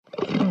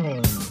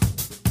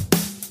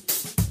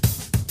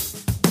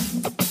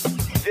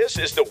This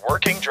is the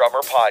Working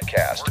Drummer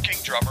Podcast. Working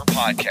Drummer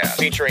Podcast.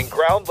 Featuring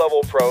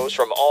ground-level pros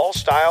from all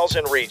styles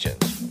and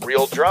regions.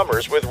 Real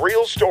drummers with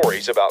real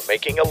stories about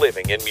making a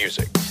living in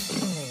music.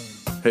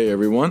 Hey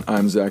everyone,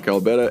 I'm Zach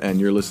Albetta, and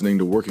you're listening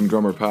to Working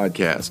Drummer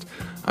Podcast.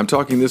 I'm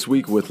talking this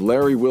week with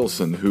Larry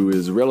Wilson, who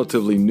is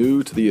relatively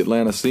new to the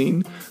Atlanta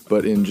scene,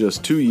 but in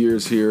just 2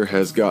 years here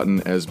has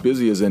gotten as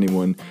busy as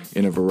anyone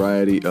in a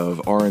variety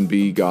of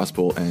R&B,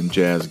 gospel, and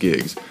jazz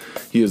gigs.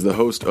 He is the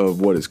host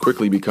of what is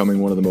quickly becoming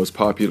one of the most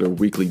popular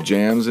weekly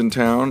jams in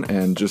town,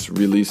 and just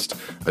released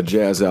a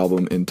jazz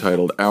album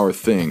entitled Our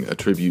Thing, a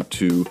tribute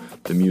to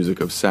the music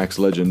of sax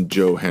legend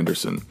Joe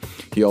Henderson.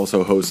 He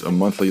also hosts a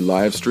monthly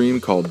live stream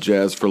called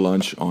Jazz for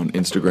Lunch on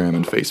Instagram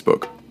and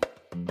Facebook.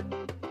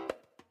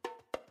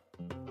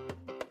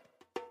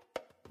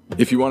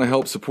 If you want to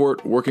help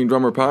support Working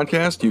Drummer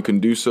Podcast, you can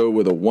do so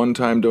with a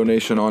one-time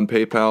donation on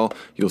PayPal.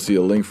 You'll see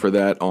a link for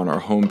that on our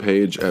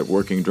homepage at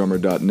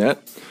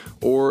workingdrummer.net,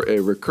 or a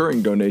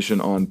recurring donation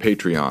on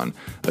Patreon.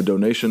 A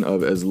donation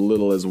of as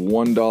little as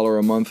 $1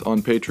 a month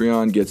on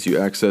Patreon gets you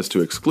access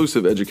to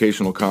exclusive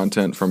educational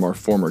content from our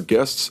former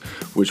guests,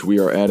 which we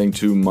are adding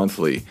to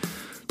monthly.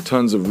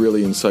 Tons of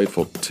really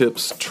insightful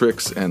tips,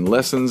 tricks, and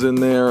lessons in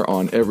there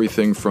on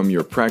everything from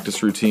your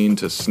practice routine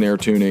to snare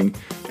tuning,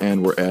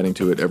 and we're adding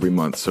to it every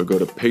month. So go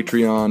to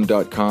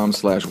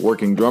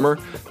patreon.com/workingdrummer,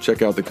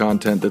 check out the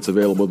content that's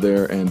available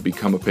there, and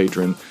become a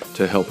patron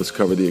to help us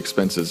cover the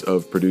expenses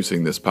of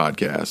producing this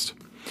podcast.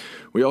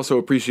 We also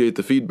appreciate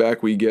the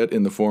feedback we get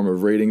in the form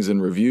of ratings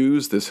and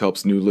reviews. This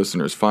helps new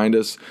listeners find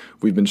us.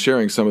 We've been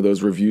sharing some of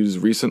those reviews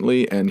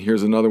recently, and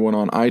here's another one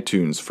on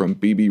iTunes from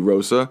BB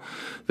Rosa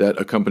that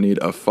accompanied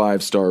a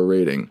 5-star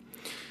rating.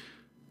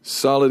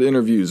 Solid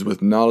interviews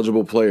with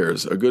knowledgeable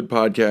players. A good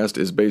podcast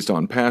is based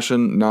on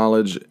passion,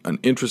 knowledge, an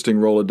interesting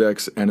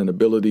Rolodex, and an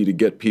ability to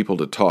get people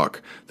to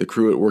talk. The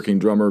crew at Working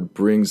Drummer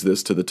brings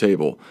this to the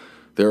table.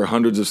 There are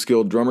hundreds of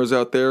skilled drummers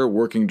out there.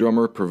 Working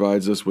Drummer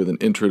provides us with an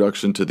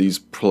introduction to these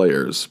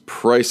players.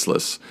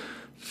 Priceless.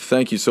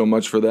 Thank you so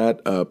much for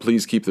that.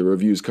 Please keep the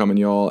reviews coming,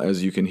 y'all.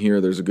 As you can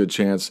hear, there's a good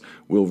chance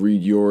we'll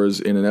read yours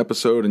in an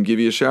episode and give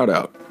you a shout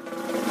out.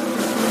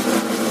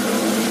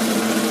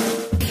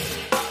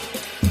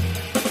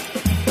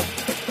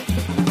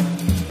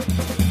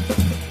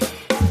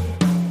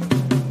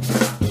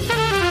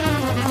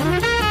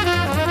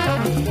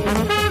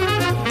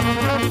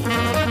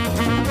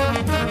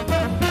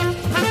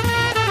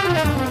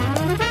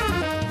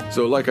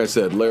 So like I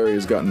said, Larry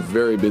has gotten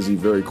very busy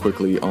very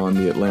quickly on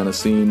the Atlanta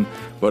scene,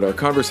 but our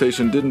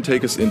conversation didn't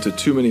take us into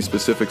too many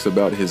specifics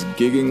about his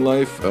gigging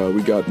life.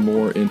 We got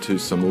more into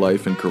some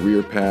life and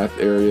career path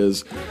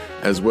areas,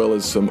 as well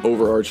as some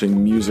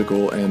overarching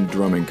musical and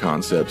drumming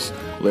concepts.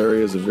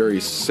 Larry is a very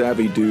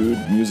savvy dude,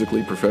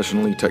 musically,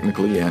 professionally,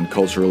 technically, and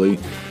culturally,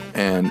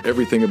 and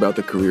everything about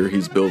the career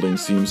he's building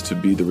seems to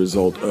be the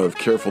result of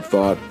careful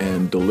thought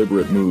and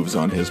deliberate moves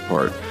on his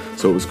part.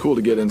 So it was cool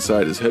to get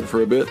inside his head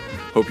for a bit.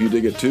 Hope you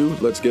dig it too.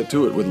 Let's get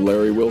to it with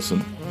Larry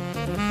Wilson.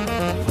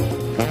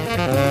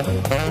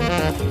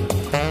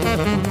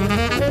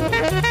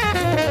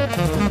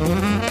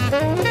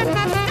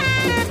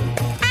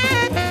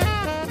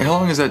 How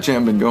long has that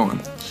jam been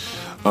going?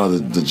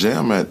 The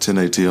jam at 10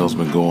 ATL has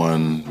been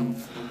going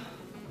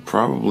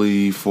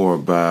probably for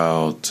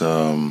about,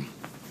 I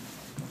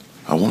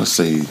want to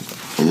say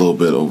a little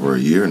bit over a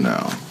year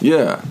now.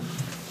 Yeah.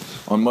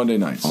 On Monday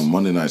nights. On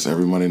Monday nights,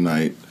 every Monday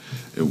night.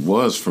 It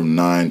was from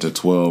 9 to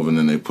 12, and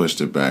then they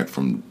pushed it back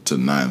to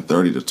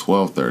 9:30 to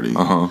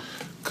 12:30.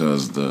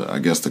 Because I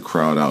guess the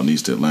crowd out in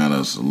East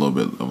Atlanta is a little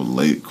bit of a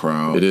late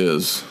crowd. It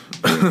is.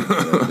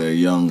 They're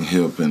young,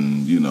 hip,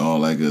 and all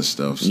that good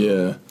stuff. So.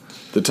 Yeah.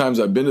 The times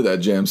I've been to that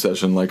jam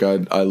session, like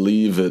I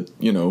leave at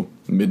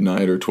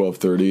midnight or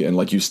 12:30, and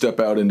like you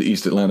step out into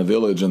East Atlanta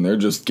Village, and they're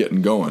just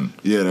getting going.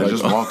 Yeah, they're like,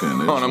 just walking.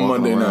 On a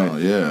Monday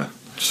night. Yeah.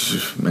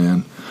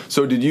 Man.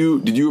 So did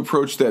you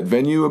approach that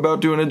venue about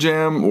doing a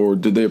jam, or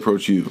did they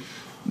approach you?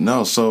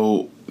 No.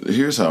 So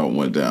here's how it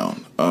went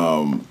down.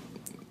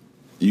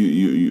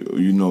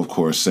 You know, of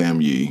course, Sam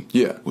Yee.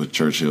 Yeah. With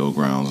Churchill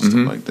Grounds and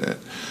stuff like that.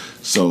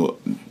 So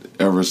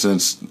ever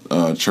since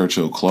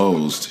Churchill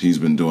closed, he's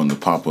been doing the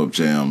pop-up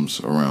jams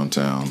around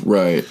town.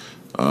 Right.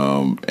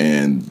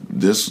 And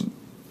this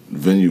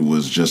venue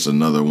was just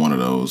another one of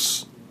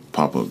those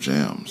pop-up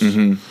jams.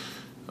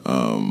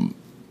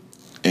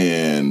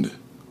 And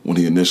when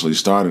he initially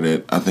started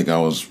it, I think I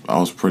was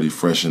pretty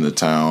fresh in the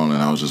town,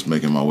 and I was just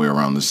making my way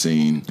around the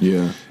scene.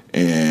 Yeah.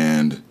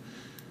 And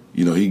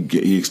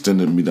he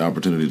extended me the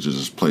opportunity to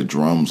just play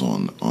drums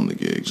on the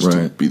gig, just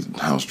to be the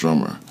house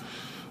drummer,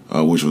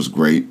 which was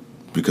great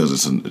because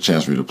it's a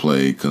chance for me to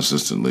play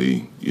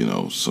consistently,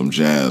 some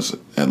jazz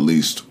at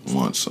least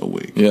once a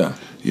week. Yeah.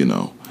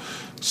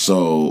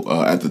 So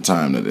at the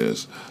time, that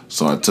is.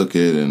 So I took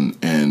it, and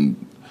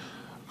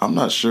I'm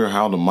not sure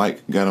how the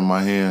mic got in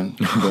my hand,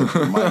 but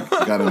the mic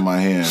got in my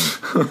hand,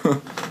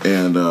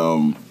 and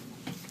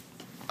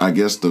I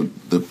guess the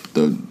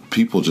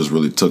people just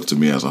really took to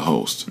me as a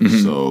host.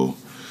 So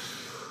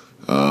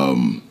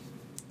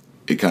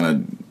it kind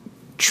of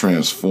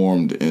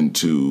transformed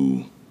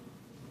into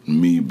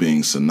me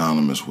being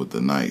synonymous with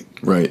the night.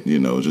 Right. You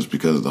know, just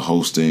because of the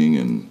hosting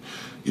and,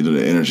 you know,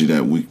 the energy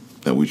that we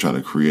try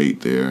to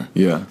create there.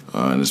 Yeah.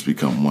 And it's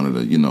become one of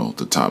the, you know,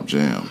 the top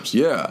jams.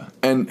 Yeah.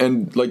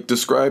 And like,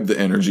 describe the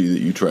energy that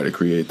you try to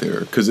create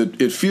there, because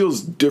it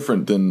feels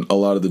different than a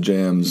lot of the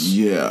jams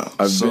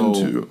I've been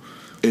to.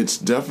 It's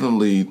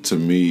definitely, to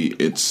me,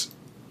 it's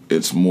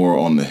more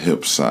on the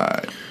hip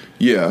side.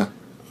 Yeah.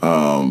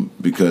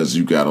 Because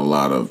you got a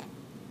lot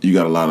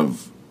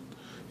of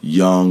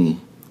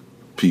young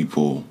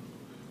people,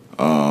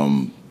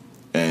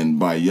 and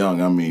by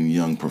young I mean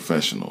young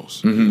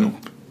professionals.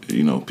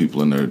 You know,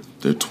 people in their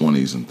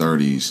 20s and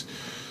 30s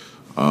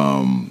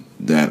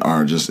that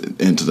are just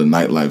into the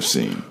nightlife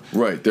scene.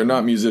 Right. They're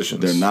not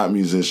musicians. They're not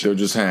musicians.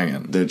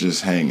 They're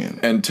just hanging.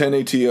 And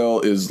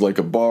 10ATL is like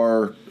a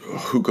bar,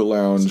 hookah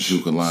lounge,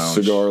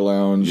 cigar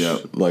lounge.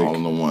 Yep, like all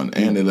in the one.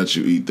 And they let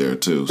you eat there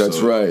too. That's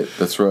right.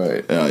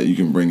 You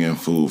can bring in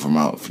food from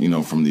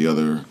from the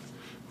other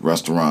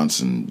restaurants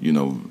and, you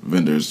know,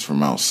 vendors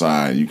from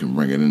outside. You can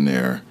bring it in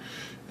there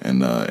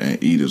and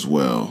eat as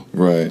well.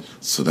 Right.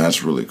 So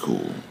that's really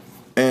cool.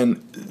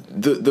 And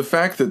the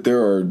fact that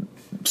there are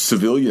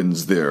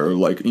civilians there,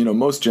 like, you know,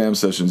 most jam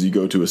sessions you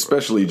go to,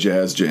 especially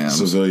jazz jams,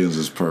 civilians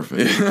is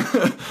perfect.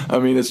 I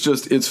mean,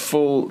 it's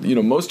full, you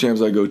know, most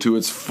jams I go to,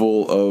 it's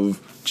full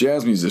of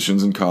jazz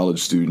musicians and college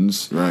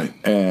students, right?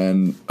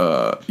 And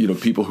you know,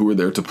 people who are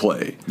there to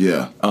play.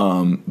 Yeah.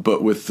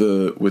 But with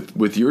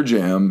your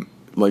jam,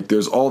 like,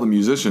 there's all the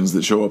musicians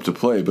that show up to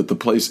play, but the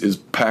place is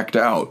packed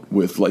out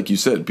with, like you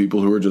said,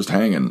 people who are just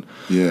hanging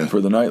for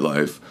the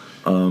nightlife.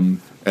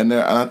 And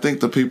I think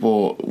the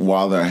people,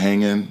 while they're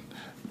hanging,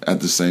 at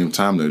the same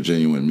time, they're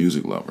genuine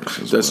music lovers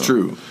as That's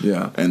true,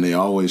 yeah. And they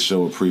always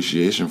show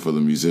appreciation for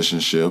the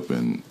musicianship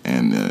and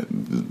the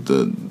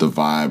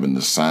vibe and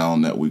the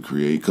sound that we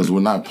create. Because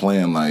we're not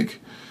playing like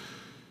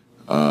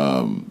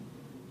some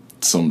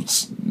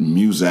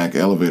Muzak,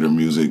 elevator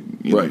music,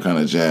 you know, kind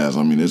of jazz.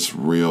 I mean, it's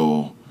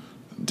real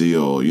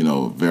deal, you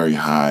know, very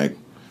high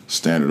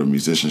standard of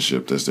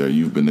musicianship that's there.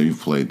 You've been there,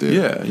 you've played there.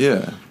 Yeah,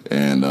 yeah.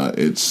 And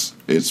it's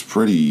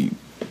pretty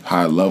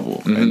high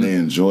level, and they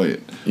enjoy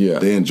it. Yeah.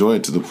 They enjoy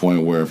it to the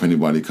point where if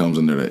anybody comes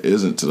in there that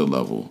isn't to the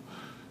level,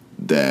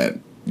 that,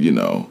 you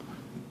know,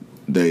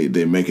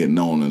 they make it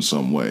known in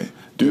some way.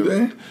 Do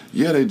they?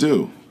 Yeah, they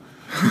do.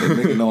 They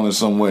make it known in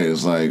some way.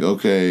 It's like,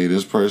 okay,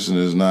 this person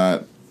is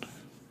not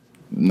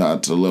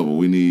to the level.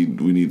 We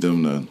need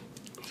them to.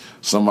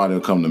 Somebody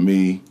will come to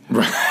me,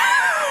 right?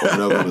 Or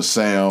they'll go to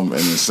Sam, and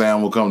then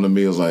Sam will come to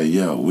me. It's like,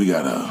 yo, we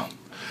gotta.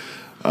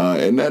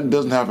 And that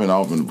doesn't happen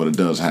often, but it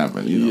does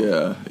happen. You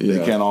know? Yeah.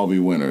 They can't all be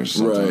winners.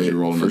 Sometimes you're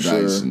rolling the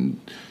dice and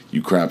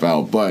you crap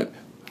out. But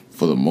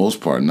for the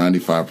most part,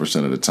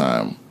 95% of the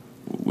time,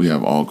 we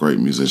have all great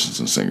musicians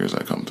and singers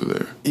that come through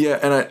there. Yeah,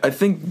 and I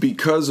think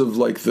because of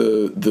like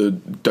the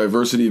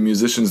diversity of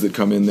musicians that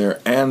come in there,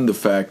 and the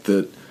fact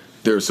that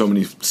there are so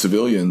many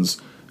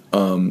civilians,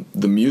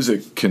 the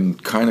music can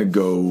kind of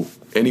go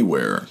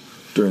anywhere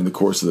during the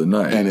course of the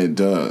night. And it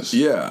does.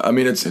 Yeah, I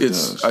mean, it's.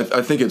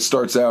 I think it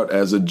starts out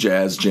as a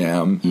jazz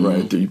jam,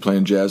 right? That you're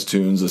playing jazz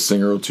tunes, a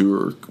singer or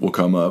two will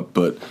come up,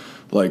 but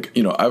like,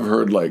 you know, I've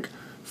heard like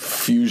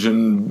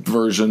fusion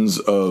versions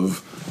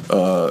of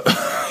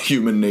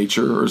Human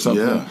Nature or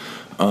something. Yeah.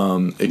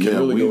 It can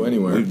really go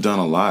anywhere. We've done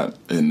a lot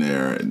in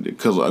there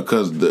because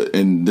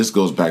and this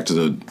goes back to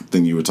the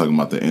thing you were talking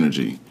about, the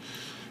energy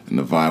and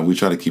the vibe. We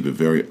try to keep it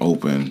very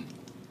open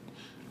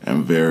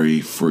and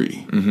very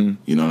free.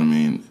 You know what I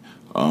mean?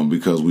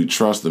 Because we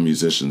trust the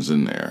musicians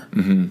in there,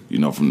 you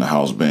know, from the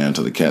house band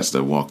to the cats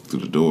that walk through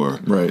the door.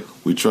 Right.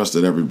 We trust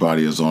that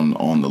everybody is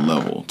on the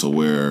level to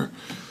where,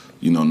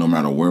 you know, no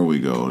matter where we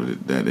go,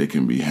 that it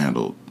can be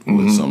handled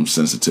with some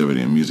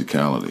sensitivity and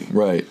musicality.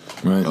 Right.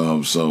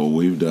 So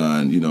we've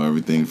done, you know,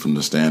 everything from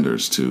the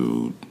standards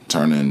to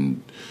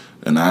turning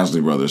an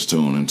Isley Brothers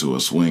tune into a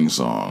swing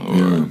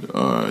song,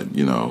 or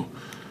you know,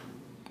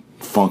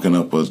 putting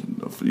up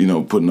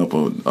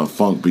a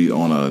funk beat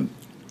on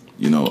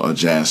a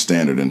jazz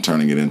standard and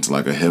turning it into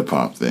like a hip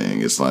hop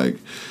thing. It's like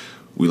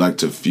we like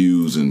to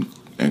fuse and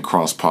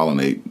cross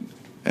pollinate,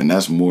 and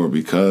that's more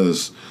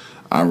because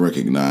I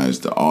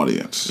recognize the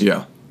audience.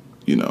 Yeah,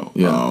 you know,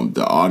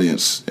 the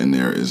audience in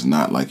there is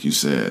not, like you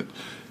said,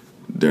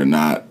 they're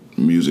not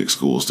music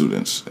school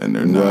students, and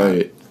they're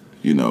not,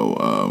 you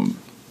know,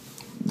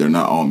 they're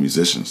not all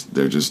musicians.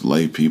 They're just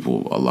lay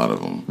people. A lot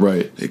of them,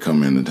 they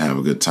come in and have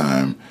a good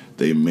time.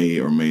 They may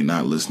or may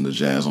not listen to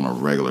jazz on a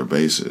regular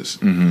basis.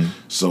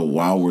 So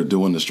while we're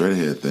doing the straight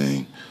ahead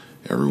thing,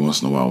 every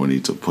once in a while we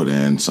need to put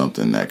in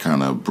something that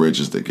kind of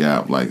bridges the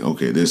gap. Like,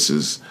 okay, this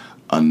is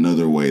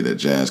another way that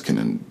jazz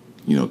can,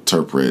 you know,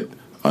 interpret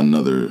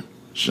another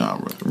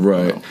genre.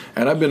 Right. You know?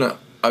 And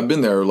I've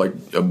been there like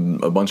a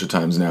bunch of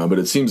times now, but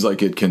it seems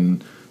like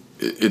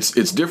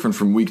it's different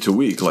from week to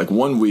week. Like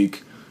one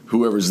week,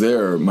 whoever's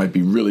there might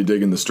be really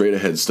digging the straight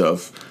ahead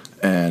stuff,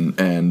 and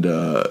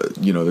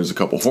there's a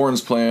couple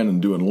horns playing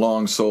and doing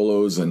long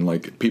solos, and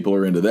like people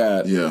are into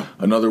that. Yeah.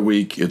 Another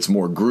week it's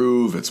more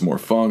groove, it's more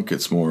funk,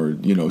 it's more,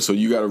 so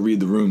you got to read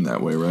the room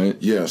that way, right?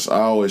 Yes,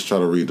 I always try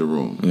to read the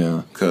room.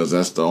 Yeah. Because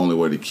that's the only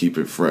way to keep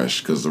it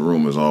fresh, because the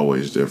room is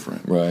always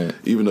different. Right.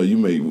 Even though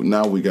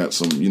now we got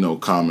some,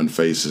 common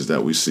faces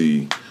that we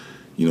see,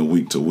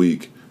 week to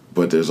week,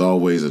 but there's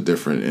always a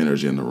different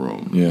energy in the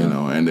room.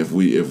 Yeah. And if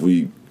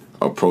we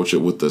approach it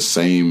with the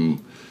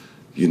same,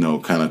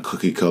 kind of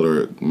cookie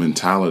cutter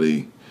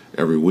mentality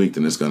every week,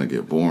 then it's going to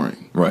get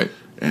boring. Right.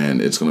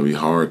 And it's going to be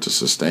hard to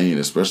sustain,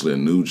 especially a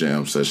new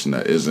jam session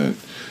that isn't,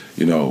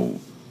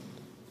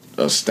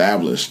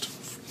 established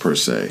per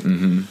se,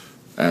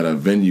 at a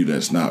venue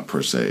that's not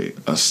per se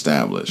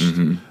established.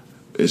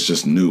 It's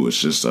just new.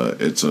 It's just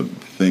it's a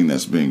thing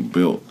that's being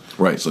built.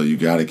 Right. So you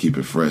got to keep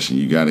it fresh, and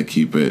you got to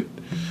keep it,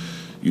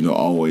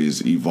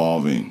 always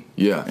evolving.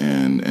 Yeah.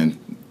 And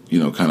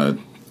kind of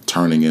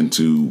turning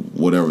into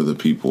whatever the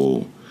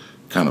people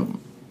kind of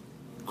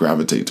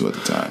gravitate to at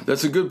the time.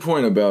 That's a good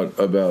point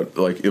about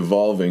like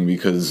evolving,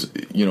 because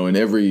in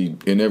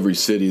every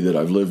city that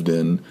I've lived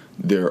in,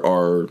 there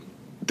are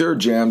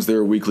jams, there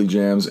are weekly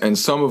jams, and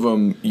some of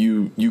them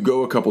you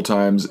go a couple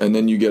times and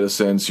then you get a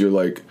sense, you're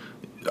like,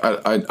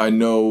 I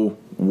know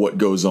what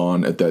goes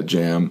on at that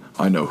jam,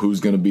 I know who's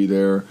going to be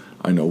there,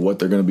 I know what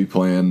they're going to be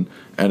playing,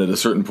 and at a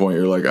certain point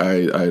you're like,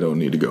 I don't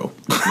need to go.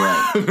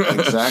 Right,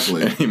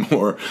 exactly.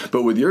 anymore.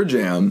 But with your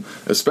jam,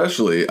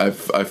 especially, I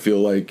feel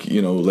like,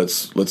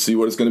 let's see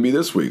what it's going to be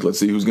this week. Let's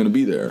see who's going to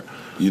be there.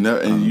 You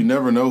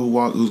never know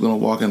who's going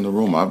to walk in the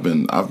room. I've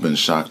been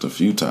shocked a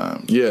few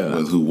times. Yeah.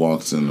 With who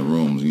walks in the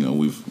rooms.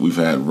 We've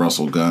had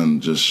Russell Gunn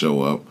just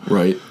show up.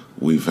 Right.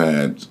 We've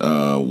had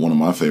one of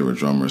my favorite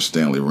drummers,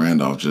 Stanley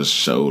Randolph, just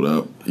showed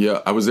up. Yeah,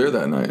 I was there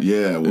that night.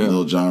 Yeah, with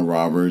Lil John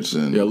Roberts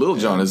and Lil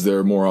John is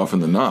there more often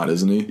than not,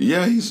 isn't he?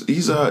 Yeah,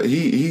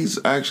 he's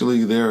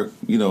actually there.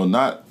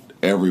 Not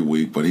every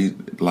week, but he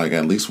like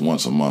at least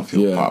once a month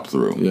he'll pop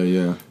through.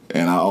 Yeah.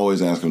 And I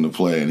always ask him to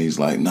play, and he's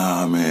like,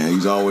 "Nah, man."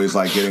 He's always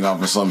like getting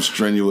off of some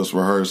strenuous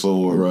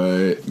rehearsal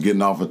or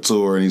getting off a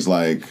tour, and he's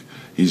like,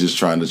 he's just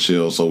trying to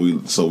chill. So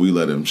we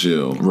let him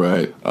chill.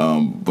 Right.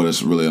 But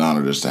it's really an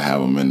honor just to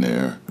have him in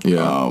there.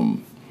 Yeah.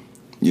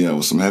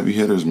 With some heavy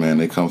hitters, man,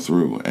 they come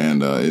through,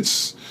 and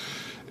it's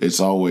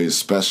always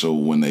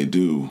special when they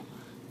do,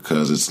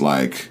 because it's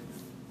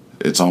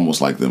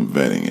almost like them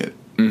vetting it.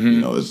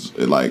 It's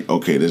like,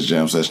 okay, this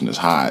jam session is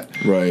hot.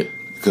 Right.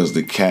 Because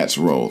the cats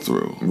roll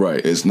through.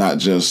 Right. It's not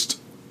just,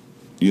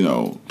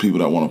 people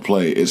that want to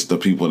play. It's the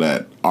people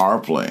that are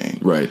playing.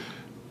 Right.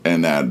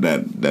 And that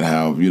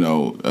have,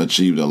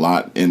 achieved a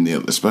lot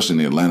especially in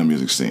the Atlanta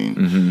music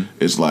scene.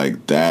 It's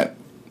like that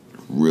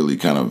really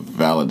kind of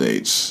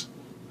validates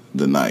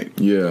the night.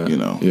 Yeah.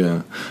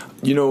 Yeah.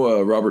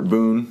 Robert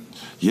Boone?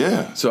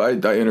 Yeah. So I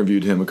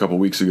interviewed him a couple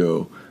weeks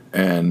ago,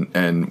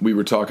 and we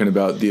were talking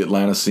about the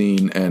Atlanta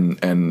scene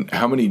and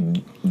how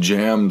many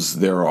jams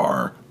there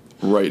are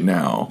right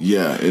now.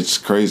 Yeah, it's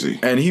crazy.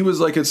 And he was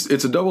like, it's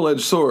a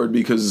double-edged sword,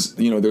 because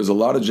there's a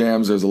lot of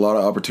jams, there's a lot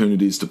of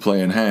opportunities to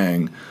play and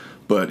hang,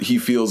 but he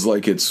feels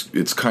like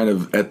it's kind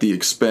of at the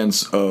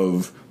expense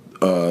of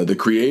the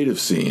creative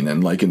scene,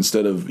 and like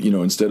instead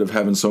of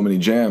having so many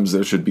jams,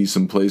 there should be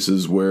some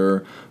places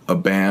where a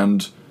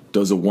band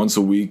does a once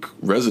a week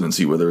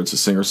residency, whether it's a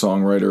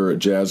singer-songwriter or a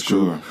jazz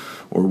group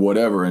or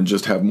whatever, and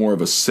just have more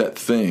of a set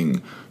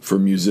thing for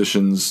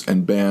musicians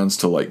and bands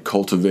to like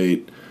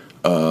cultivate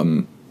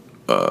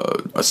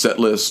a set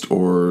list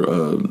or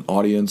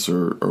audience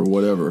or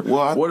whatever.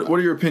 Well, what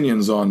are your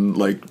opinions on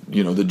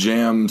the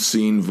jam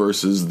scene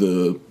versus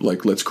the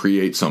let's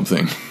create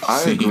something?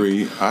 I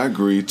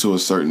agree to a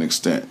certain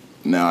extent.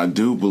 Now, I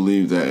do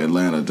believe that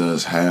Atlanta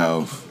does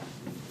have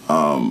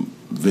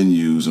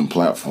venues and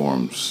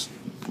platforms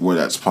where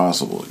that's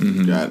possible.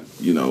 You've got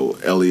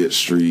Elliott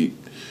Street,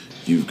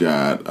 you've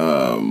got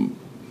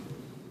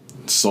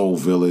Soul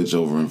Village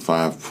over in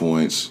 5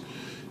 Points,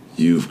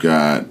 you've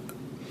got,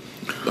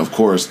 of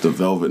course, the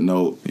Velvet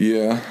Note.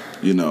 Yeah.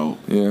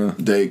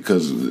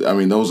 Because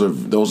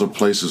those are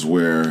places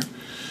where,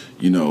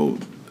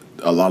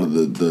 a lot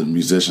of the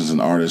musicians and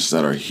artists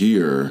that are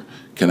here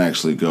can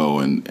actually go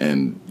and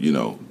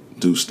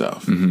do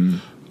stuff.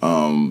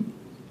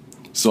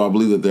 So I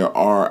believe that there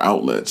are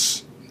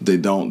outlets. They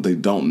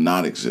don't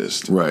not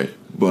exist. Right.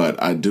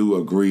 But I do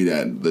agree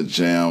that the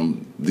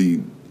jam,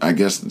 I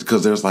guess,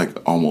 because there's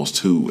almost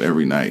 2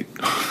 every night.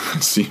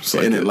 It seems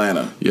like in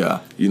Atlanta.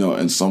 Yeah.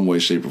 In some way,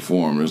 shape, or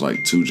form, there's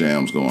 2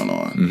 jams going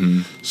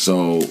on.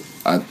 So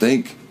I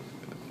think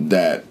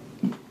that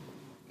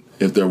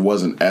if there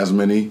wasn't as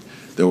many,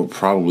 there would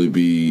probably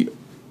be,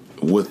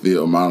 with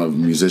the amount of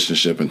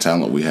musicianship and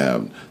talent we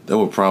have, there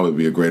would probably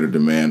be a greater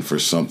demand for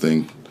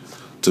something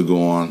to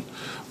go on.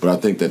 But I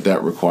think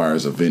that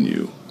requires a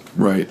venue.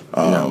 Right.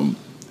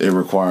 It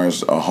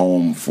requires a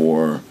home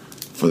for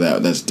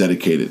that's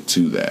dedicated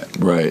to that.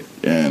 Right.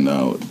 And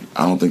I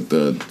don't think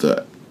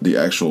the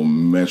actual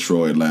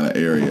metro Atlanta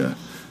area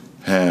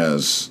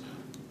has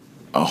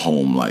a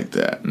home like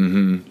that.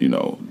 You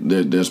know,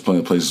 there's plenty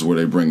of places where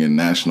they bring in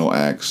national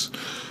acts,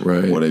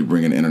 right? Where they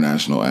bring in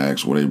international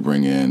acts, where they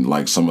bring in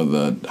like some of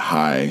the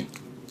high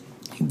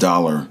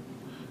dollar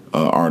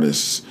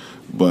artists,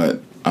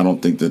 but I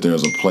don't think that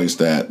there's a place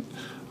that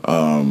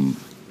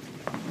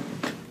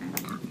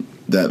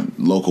that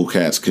local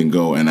cats can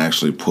go and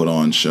actually put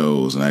on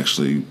shows and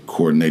actually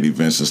coordinate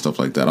events and stuff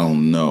like that. I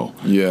don't know.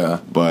 Yeah.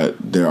 But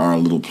there are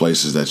little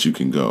places that you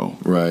can go.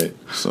 Right.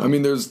 So I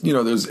mean, there's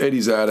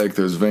Eddie's Attic,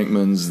 there's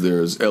Venkman's,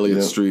 there's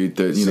Elliott Street,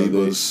 that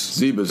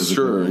Zeba's,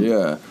 sure,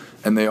 yeah,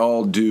 and they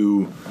all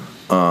do.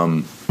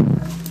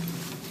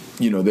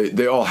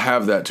 They all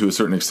have that to a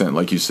certain extent,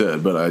 like you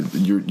said. But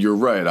you're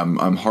right.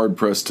 I'm hard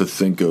pressed to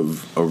think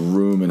of a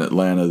room in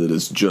Atlanta that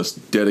is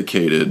just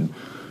dedicated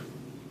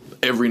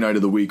every night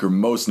of the week or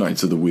most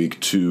nights of the week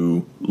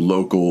to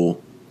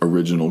local,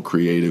 original,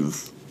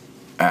 creative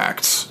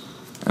acts.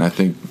 And I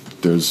think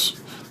there's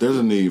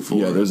a need for it.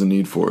 Yeah, there's a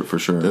need for it, for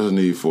sure. There's a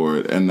need for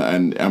it. And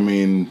I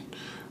mean,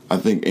 I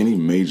think any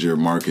major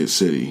market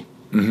city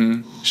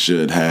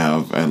should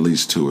have at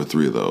least 2 or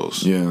 3 of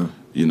those. Yeah.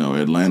 You know,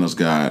 Atlanta's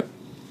got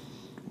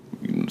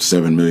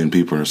 7 million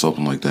people or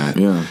something like that.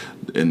 Yeah.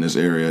 In this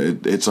area,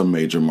 it's a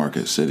major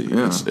market city.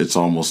 Yeah. It's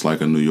almost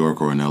like a New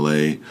York or an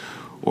LA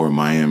or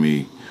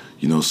Miami.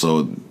 You know,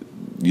 so,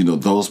 you know,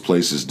 those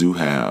cities do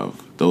have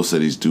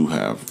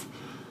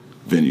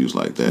venues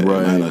like that.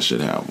 Right. Atlanta should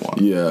have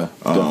one. Yeah,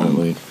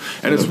 definitely.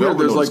 And it's weird.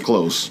 There's like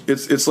close.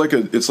 It's like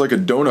a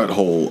donut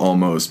hole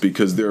almost,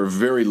 because there are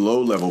very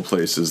low level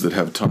places that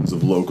have tons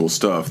of local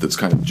stuff that's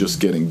kind of just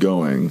getting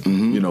going.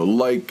 You know,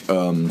 like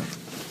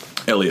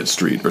Elliott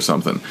Street or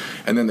something.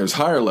 And then there's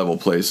higher level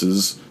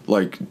places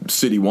like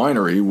City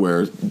Winery,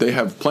 where they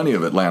have plenty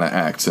of Atlanta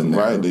acts in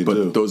there. Right, they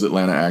do. Those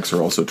Atlanta acts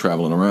are also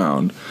traveling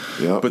around.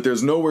 Yep. But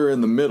there's nowhere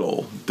in the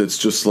middle that's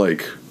just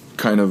like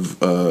kind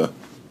of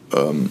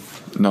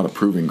not a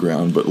proving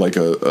ground, but like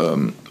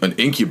an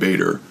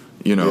incubator,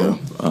 you know.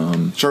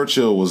 Yeah.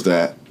 Churchill was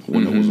that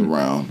when it was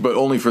around. But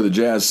only for the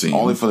jazz scene.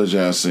 Only for the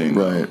jazz scene.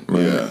 Right.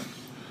 Yeah.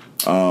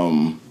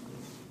 On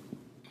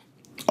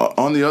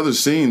the other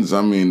scenes,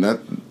 I mean, that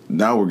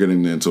now we're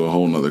getting into a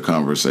whole nother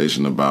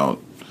conversation about,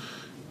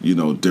 you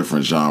know,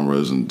 different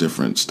genres and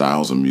different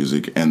styles of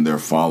music and their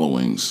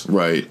followings.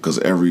 Right. Because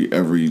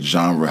every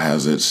genre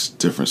has its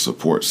different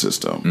support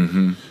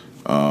system.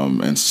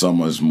 And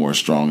some is more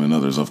strong than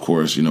others. Of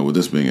course, you know, with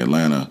this being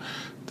Atlanta,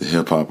 the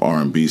hip-hop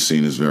R&B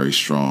scene is very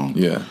strong.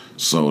 Yeah.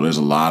 So there's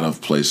a lot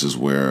of places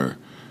where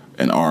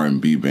an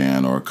R&B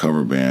band or a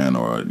cover band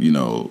or, you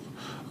know,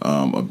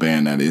 a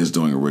band that is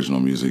doing original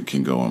music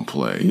can go and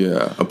play.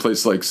 Yeah. A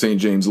place like St.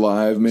 James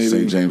Live, maybe?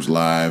 St. James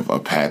Live,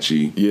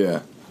 Apache.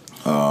 Yeah.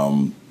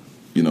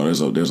 You know,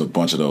 there's a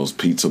bunch of those.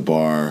 Pizza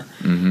Bar.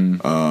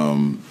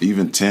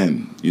 Even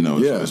 10, you know,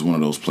 is one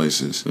of those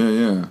places.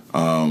 Yeah.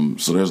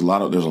 So there's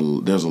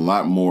a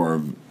lot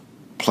more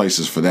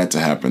places for that to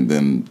happen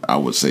than I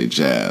would say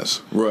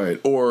jazz. Right.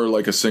 Or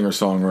like a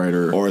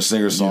singer-songwriter. Or a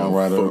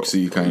singer-songwriter. You know,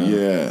 folksy kind of.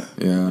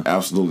 Yeah.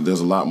 Absolutely.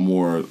 There's a lot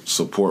more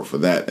support for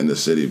that in the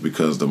city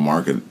because the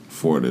market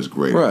for it is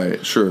greater.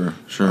 Right. Sure.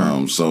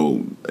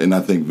 So, and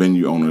I think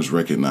venue owners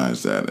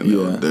recognize that,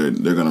 and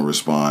they're going to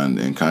respond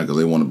in kind because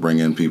they want to bring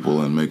in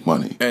people and make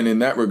money. And in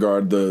that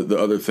regard, the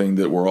other thing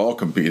that we're all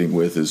competing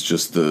with is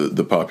just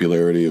the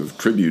popularity of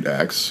tribute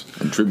acts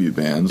and tribute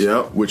bands,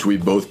 which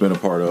we've both been a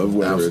part of,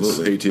 whether it's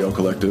ATL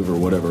Collective or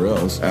whatever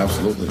else.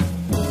 Absolutely.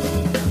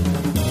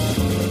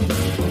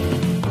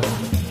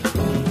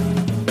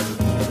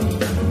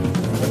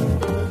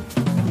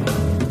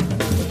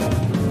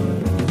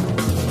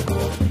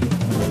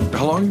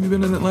 How long have you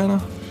been in Atlanta?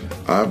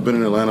 I've been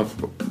in Atlanta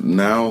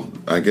now,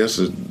 I guess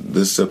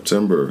this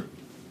September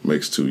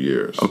makes 2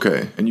 years.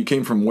 Okay. And you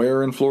came from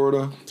where in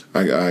Florida?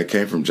 I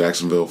came from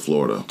Jacksonville,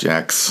 Florida.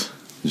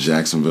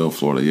 Jacksonville,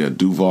 Florida. Yeah,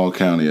 Duval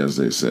County, as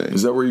they say.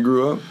 Is that where you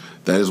grew up?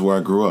 That is where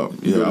I grew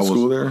up. You go to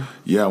school there?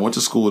 Yeah, I went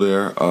to school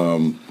there.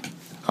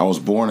 I was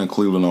born in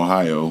Cleveland,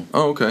 Ohio.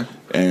 Oh, okay.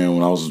 And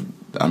when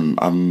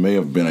I may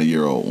have been a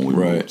year old when we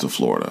moved to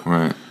Florida.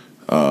 Right.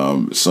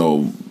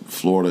 So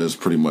Florida is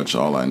pretty much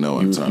all I know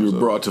in terms of... You were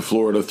brought to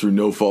Florida through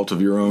no fault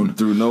of your own?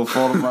 Through no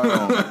fault of my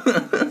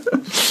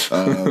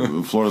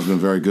own. Florida's been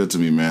very good to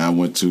me, man. I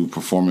went to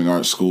performing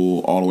arts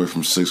school all the way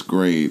from 6th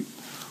grade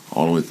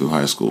all the way through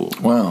high school.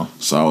 Wow.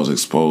 So I was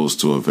exposed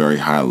to a very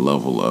high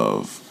level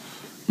of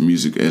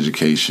music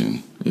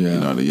education, you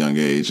know, at a young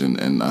age.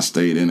 And I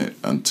stayed in it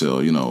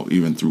until, you know,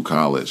 even through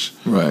college.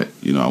 Right.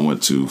 You know, I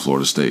went to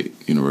Florida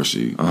State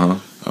University,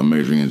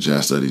 majoring in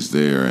jazz studies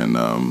there.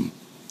 And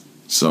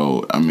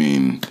so, I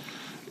mean...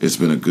 It's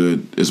been a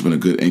good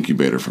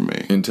incubator for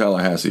me. In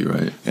Tallahassee,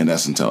 right? And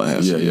that's in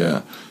Tallahassee.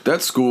 Yeah.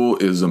 That school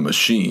is a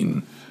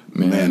machine,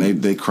 man. Man,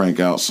 they crank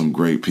out some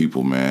great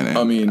people, man. And,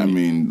 I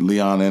mean,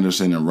 Leon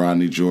Anderson and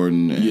Rodney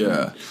Jordan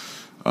and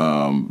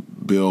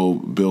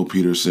Bill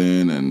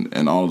Peterson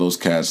and all of those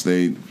cats,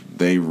 they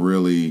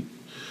really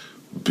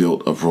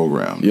built a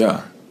program.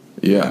 Yeah.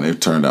 Yeah, and they've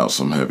turned out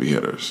some heavy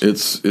hitters.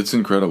 It's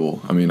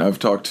incredible. I mean, I've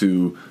talked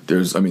to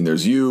there's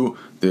you,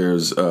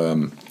 there's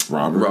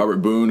Robert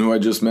Boone, who I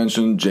just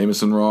mentioned,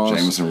 Jameson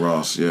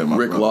Ross, yeah,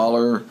 Rick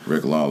brother.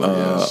 Lawler,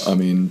 yes. I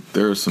mean,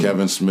 there's some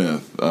Kevin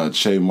Smith,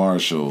 Che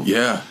Marshall,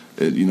 yeah.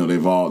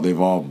 They've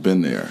all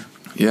been there.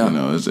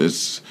 Yeah,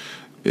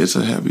 it's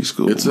a heavy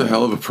school. It's a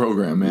hell of a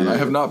program, man. Yeah. I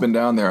have not been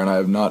down there, and I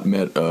have not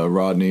met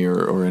Rodney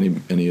or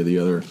any of the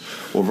other.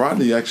 Well,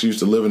 Rodney actually used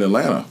to live in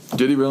Atlanta.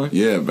 Did he really?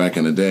 Yeah, back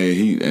in the day.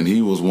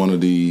 He was one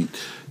of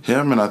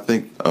him and I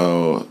think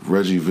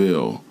Reggie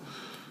Ville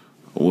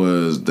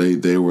was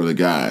they were the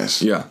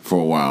guys. Yeah. For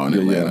a while in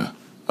Atlanta,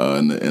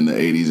 in the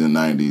 80s and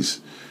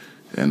 90s,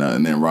 and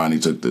then Rodney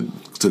took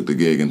the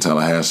gig in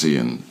Tallahassee,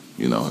 and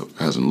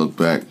hasn't looked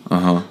back.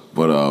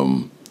 But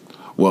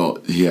well,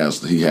 he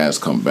has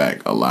come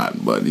back a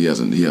lot, but he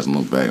hasn't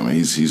looked back. I mean,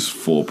 he's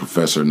full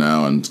professor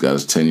now and he's got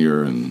his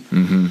tenure, and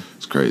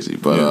it's crazy.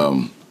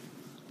 But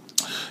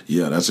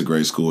yeah, that's a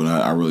great school, and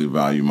I really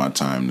value my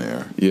time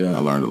there. Yeah, I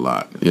learned a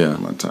lot. Yeah,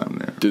 my time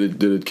there.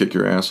 Did it kick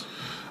your ass?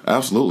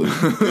 Absolutely.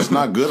 It's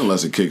not good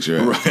unless it kicks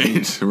your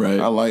ass. Right.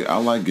 I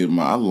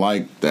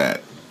like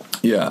that.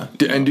 Yeah.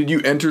 And did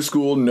you enter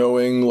school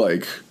knowing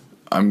like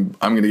I'm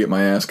going to get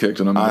my ass kicked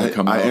and I'm going to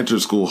come out? I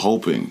entered school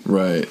hoping.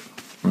 Right.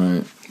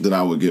 That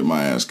I would get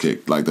my ass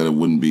kicked, like that it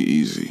wouldn't be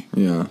easy.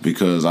 Yeah.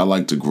 Because I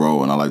like to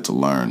grow and I like to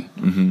learn,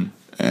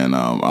 and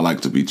I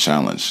like to be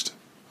challenged,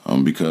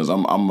 because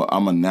I'm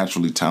a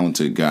naturally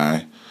talented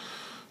guy,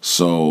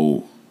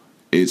 so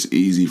it's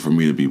easy for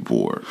me to be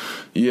bored.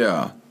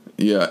 Yeah,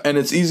 and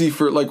it's easy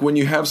for like when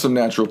you have some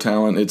natural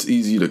talent, it's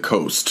easy to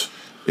coast.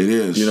 It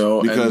is,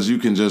 because you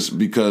can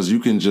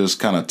just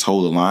kind of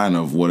toe the line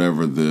of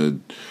whatever the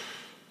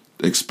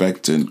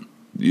expected.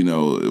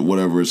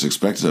 Whatever is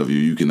expected of you,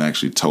 you can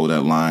actually toe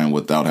that line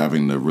without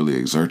having to really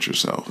exert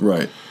yourself.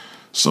 Right.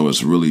 So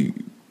it's really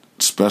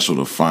special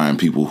to find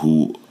people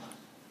who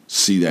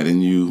see that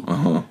in you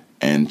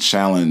and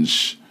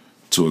challenge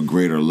to a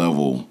greater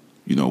level,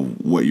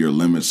 what your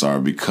limits are,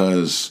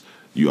 because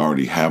you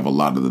already have a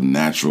lot of the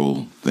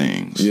natural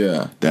things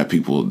that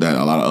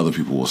a lot of other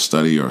people will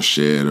study or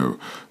shed or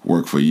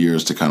work for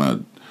years to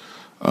kind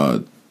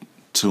of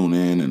tune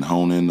in and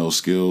hone in those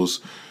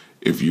skills.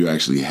 If you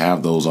actually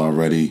have those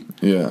already,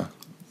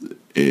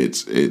 it's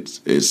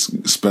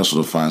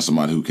special to find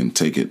somebody who can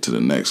take it to the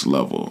next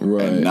level,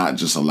 and not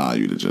just allow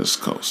you to just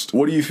coast.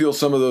 What do you feel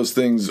some of those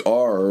things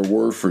are or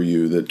were for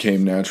you that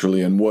came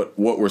naturally, and what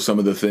were some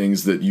of the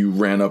things that you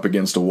ran up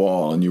against a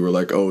wall and you were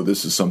like, oh,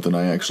 this is something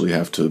I actually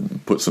have to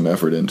put some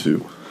effort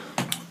into?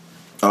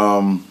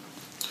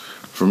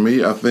 For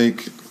me, I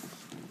think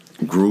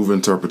groove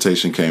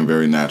interpretation came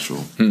very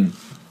natural,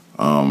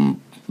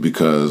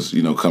 because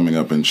coming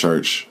up in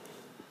church,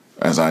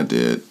 as I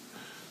did,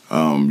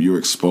 you're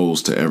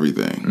exposed to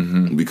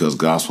everything, because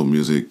gospel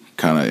music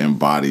kind of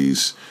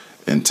embodies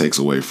and takes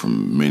away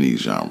from many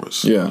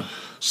genres. Yeah.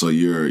 So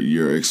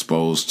you're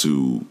exposed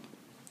to,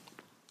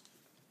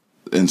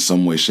 in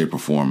some way, shape, or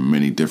form,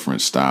 many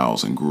different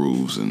styles and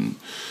grooves and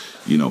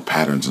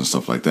patterns and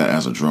stuff like that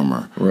as a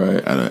drummer,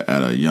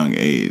 at a young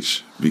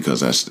age,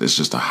 because it's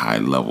just a high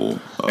level.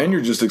 And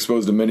you're just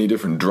exposed to many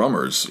different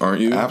drummers,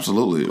 aren't you?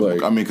 Absolutely.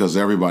 Because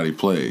everybody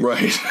plays.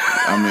 Right.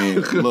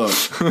 Look,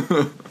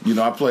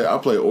 I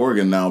play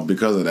organ now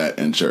because of that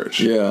in church.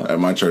 Yeah. At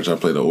my church, I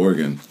play the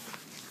organ,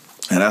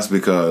 and that's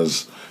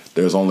because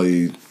there's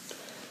only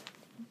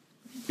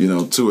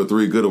 2 or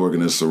 3 good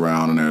organists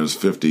around, and there's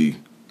 50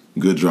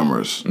 good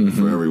drummers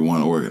for every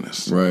one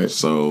organist. Right.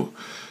 So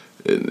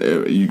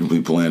you can be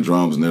playing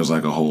drums, and there's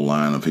like a whole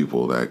line of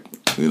people that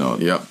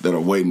that are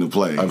waiting to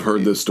play. I've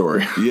heard this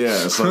story.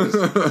 Yeah, so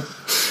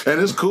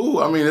and it's cool.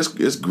 I mean,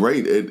 it's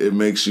great. It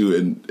makes you,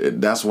 and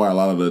that's why a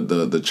lot of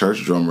the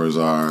church drummers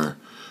are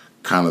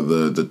kind of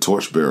the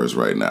torchbearers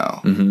right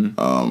now,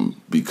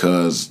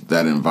 because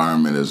that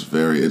environment is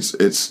very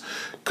it's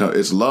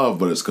love,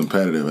 but it's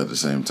competitive at the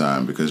same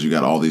time, because you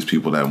got all these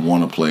people that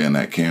want to play and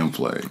that can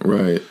play.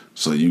 Right.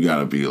 So you got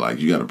to be like,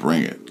 you got to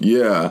bring it.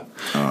 Yeah.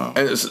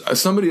 And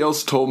somebody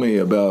else told me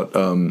about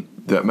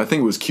that. I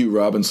think it was Q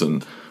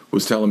Robinson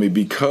was telling me,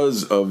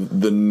 because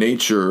of the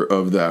nature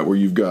of that, where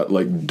you've got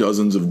like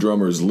dozens of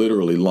drummers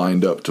literally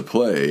lined up to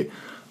play.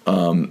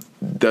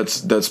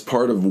 That's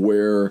part of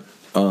where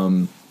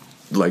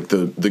like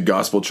the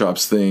gospel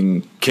chops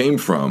thing came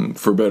from,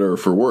 for better or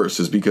for worse,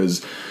 is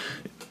because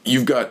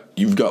you've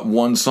got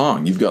one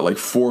song, you've got like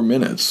 4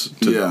 minutes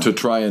to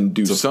try and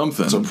do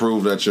something to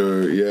prove that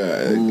you're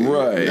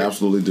right. You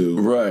absolutely do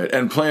right,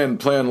 and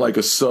playing like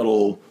a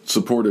subtle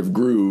supportive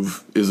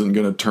groove isn't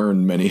going to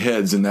turn many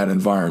heads in that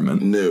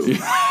environment. No,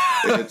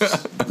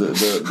 it's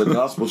the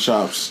gospel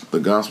chops. The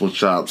gospel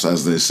chops,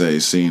 as they say,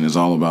 scene is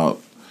all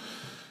about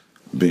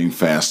being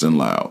fast and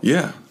loud.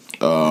 Yeah,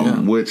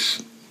 which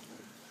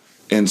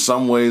in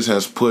some ways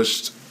has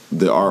pushed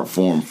the art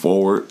form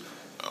forward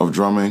of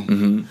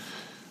drumming.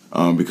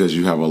 Because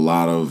you have a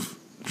lot of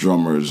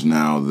drummers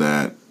now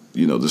that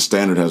the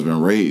standard has been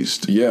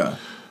raised. Yeah,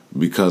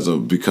 because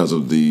of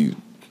the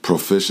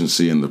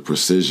proficiency and the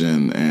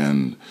precision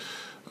and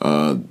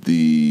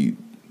the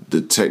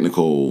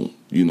technical,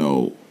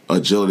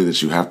 agility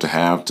that you have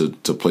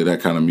to play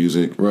that kind of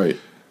music. Right.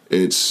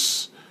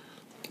 It's,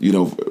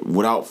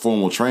 without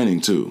formal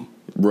training too.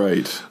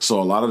 Right. So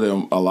a lot of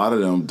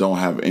them don't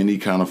have any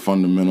kind of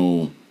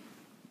fundamental,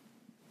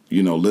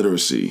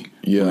 literacy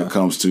when it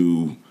comes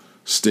to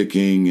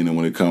sticking, and then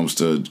when it comes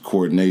to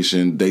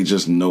coordination. They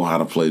just know how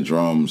to play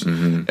drums,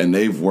 and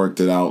they've worked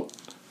it out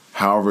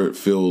however it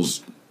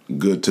feels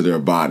good to their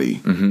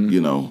body.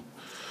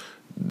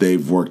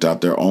 They've worked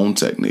out their own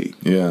technique.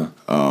 Yeah.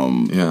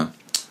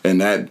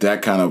 And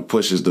that kind of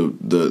pushes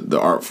the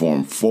art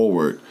form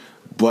forward,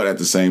 but at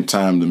the same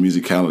time the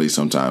musicality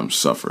sometimes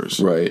suffers.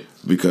 Right.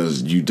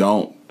 Because you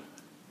don't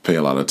pay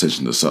a lot of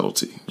attention to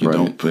subtlety. You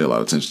don't pay a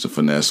lot of attention to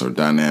finesse or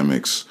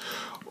dynamics,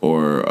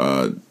 or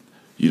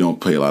you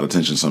don't pay a lot of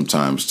attention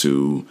sometimes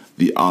to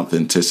the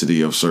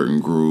authenticity of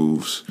certain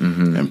grooves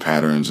and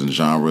patterns and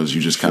genres.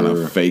 You just kind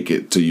of fake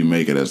it till you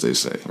make it, as they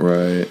say.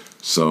 Right.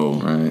 So.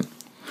 Right.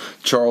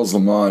 Charles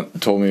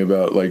Lamont told me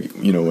about,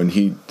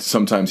 when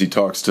sometimes he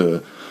talks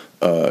to,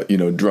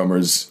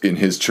 drummers in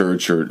his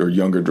church or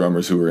younger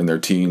drummers who are in their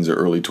teens or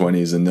early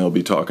 20s, and they'll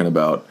be talking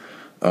about,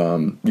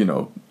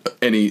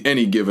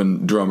 any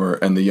given drummer,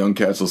 and the young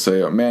cats will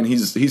say, "Oh man,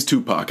 he's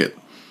too pocket."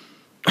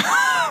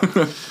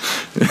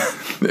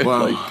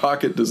 Well,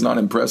 pocket does not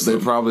impress them.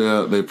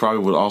 They probably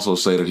would also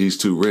say that he's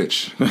too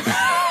rich.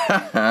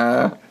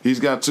 He's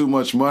got too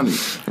much money,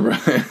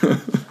 right?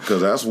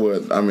 Because that's where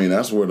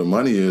the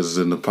money is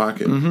in the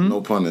pocket.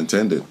 No pun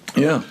intended.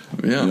 Yeah.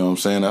 You know what I'm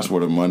saying? That's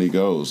where the money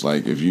goes.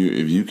 Like if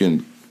you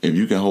can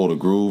hold a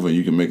groove and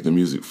you can make the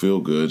music feel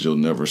good, you'll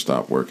never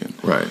stop working.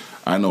 Right.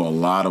 I know a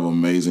lot of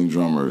amazing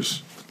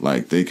drummers.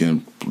 Like they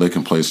can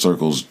play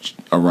circles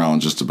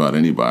around just about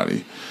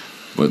anybody,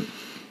 but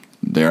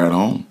they're at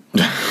home.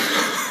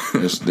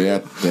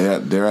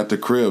 They're at the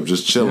crib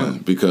just chilling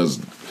because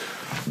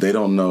they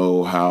don't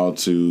know how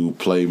to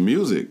play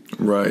music.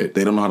 Right.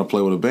 They don't know how to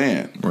play with a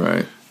band.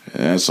 Right.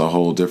 And that's a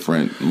whole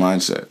different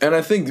mindset. And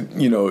I think,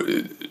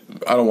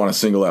 I don't want to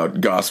single out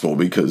gospel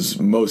because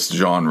most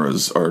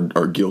genres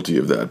are guilty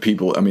of that.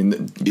 People in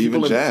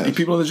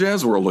the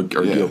jazz world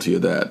are guilty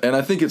of that. And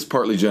I think it's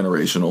partly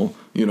generational.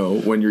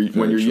 When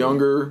you're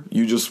younger,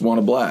 you just want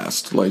to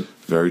blast. Like,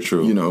 very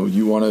true.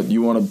 You want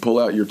to pull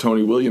out your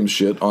Tony Williams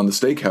shit on the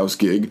steakhouse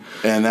gig.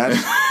 And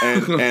that's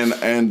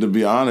and to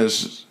be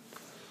honest,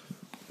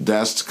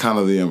 that's kind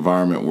of the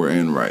environment we're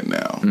in right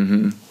now.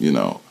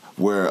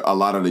 Where a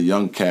lot of the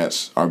young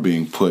cats are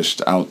being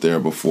pushed out there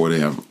before they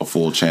have a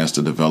full chance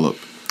to develop.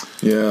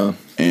 Yeah.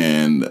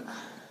 And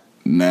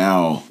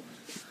now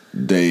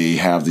they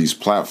have these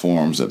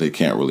platforms that they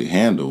can't really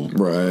handle.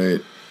 Right.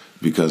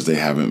 Because they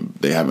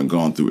haven't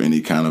gone through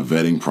any kind of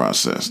vetting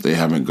process. They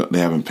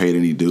haven't paid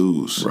any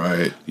dues.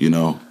 Right.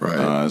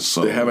 Right.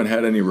 So they haven't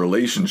had any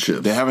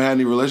relationships. They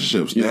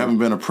haven't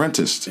been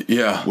apprenticed.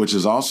 Yeah. Which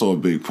is also a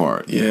big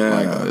part.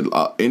 Yeah.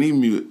 Like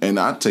and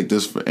I take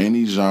this for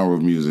any genre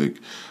of music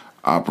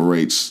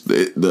operates.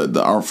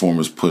 The art form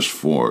is pushed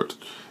forward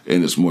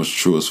in its most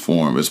truest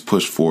form. It's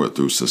pushed forward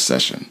through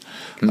succession.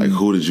 Like,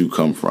 who did you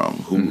come from?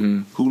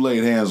 Who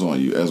laid hands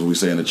on you, as we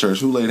say in the church?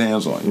 Who laid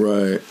hands on you?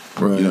 Right.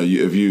 Right.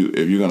 If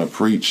you're gonna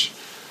preach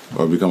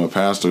or become a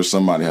pastor,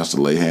 somebody has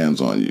to lay hands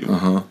on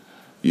you.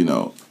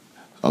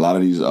 A lot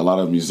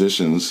of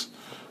musicians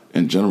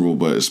in general,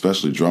 but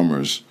especially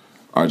drummers,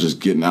 are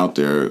just getting out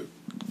there,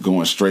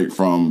 going straight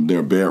from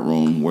their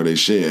bedroom where they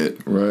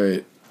shed,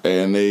 right,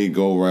 and they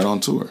go right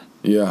on tour.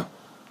 Yeah.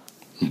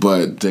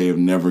 But they've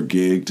never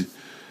gigged.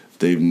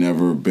 They've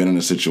never been in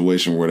a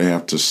situation where they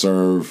have to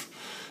serve,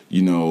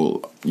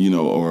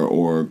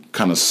 or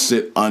kind of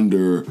sit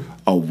under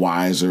a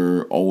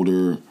wiser,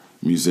 older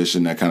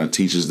musician that kind of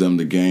teaches them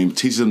the game,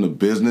 teaches them the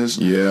business.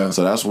 Yeah.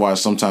 So that's why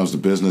sometimes the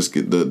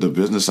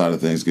business side of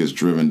things gets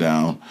driven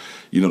down.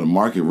 The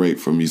market rate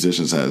for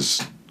musicians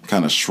has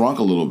kind of shrunk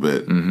a little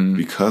bit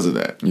because of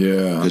that.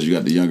 Yeah. Because you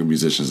got the younger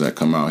musicians that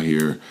come out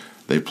here.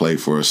 They play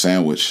for a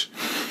sandwich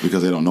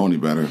because they don't know any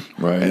better.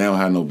 Right. And they don't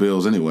have no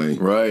bills anyway.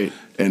 Right.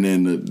 And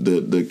then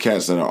the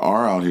cats that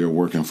are out here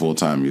working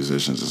full-time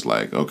musicians, it's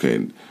like,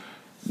 okay,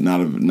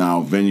 now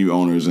venue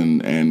owners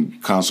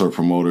and concert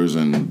promoters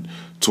and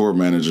tour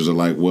managers are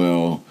like,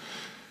 well,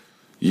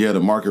 yeah, the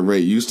market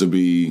rate used to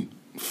be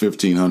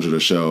 $1,500 a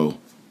show,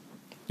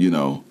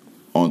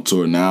 on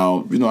tour.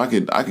 Now, I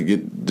could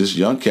get this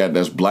young cat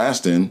that's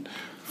blasting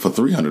for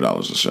 $300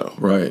 a show.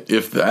 Right.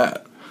 If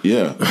that.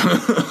 Yeah.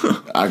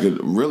 I could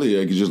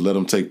just let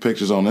them take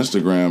pictures on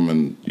Instagram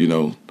and,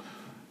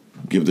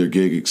 give their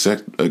gig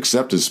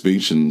acceptance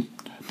speech, and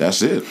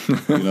that's it.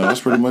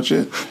 That's pretty much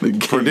it. The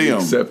gig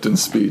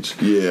acceptance speech.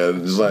 Yeah.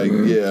 It's like,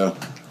 yeah.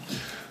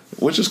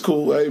 Which is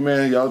cool. Hey,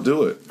 man, y'all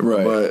do it.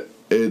 Right. But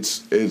it's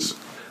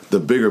the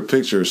bigger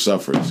picture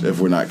suffers if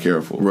we're not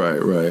careful.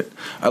 Right, right.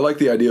 I like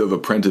the idea of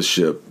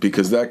apprenticeship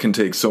because that can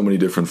take so many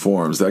different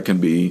forms. That can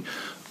be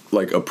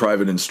like a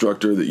private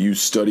instructor that you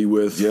study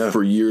with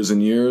for years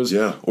and years.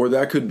 Yeah. Or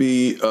that could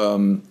be,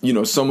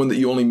 someone that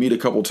you only meet a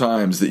couple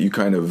times that you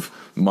kind of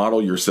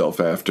model yourself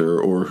after,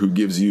 or who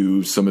gives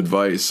you some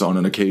advice on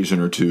an occasion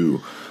or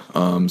two.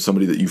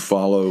 Somebody that you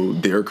follow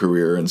their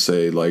career and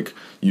say, like,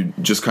 you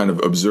just kind of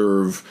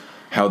observe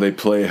how they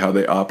play, how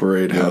they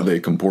operate, how they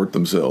comport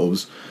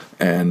themselves,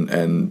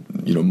 and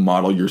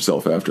model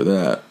yourself after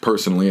that,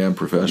 personally and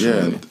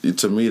professionally. Yeah,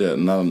 to me, that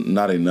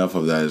not enough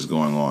of that is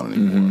going on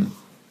anymore.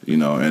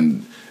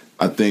 And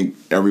I think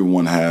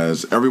everyone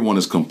is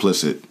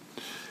complicit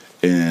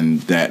in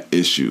that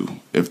issue.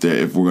 If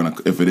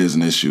it is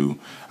an issue,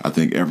 I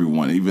think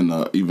everyone, even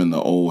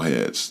the old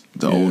heads,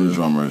 the older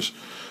drummers,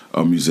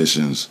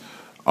 musicians,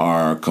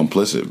 are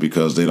complicit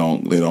because they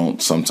don't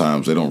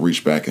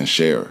reach back and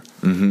share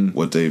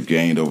what they've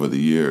gained over the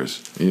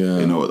years.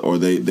 Or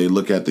they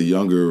look at the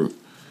younger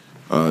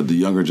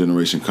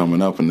generation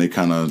coming up and they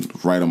kind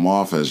of write them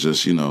off as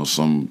just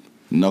some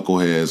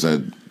knuckleheads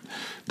that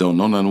don't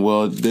know nothing.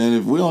 Well, then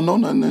if we don't know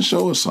nothing, then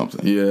show us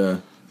something.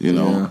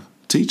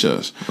 Teach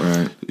us.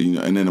 Right.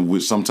 And then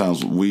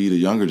sometimes we, the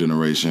younger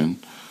generation,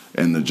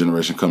 and the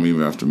generation coming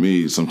even after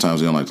me,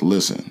 sometimes they don't like to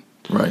listen.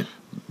 Right.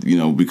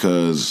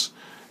 Because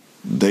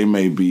they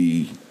may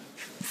be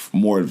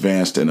more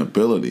advanced in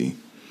ability.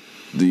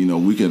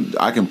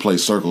 I can play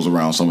circles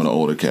around some of the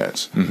older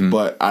cats,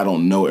 but I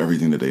don't know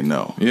everything that they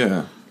know.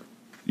 Yeah.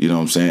 You know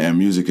what I'm saying? And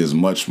music is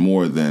much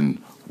more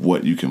than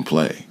what you can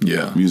play.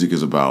 Yeah. Music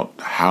is about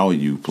how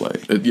you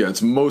play.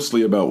 It's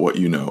mostly about what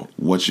you know.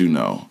 What you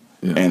know.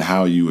 Yeah. And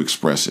how you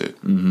express it.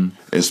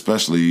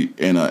 Especially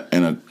in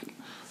a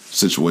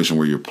situation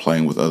where you're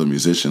playing with other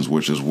musicians,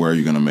 which is where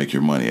you're going to make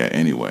your money at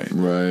anyway.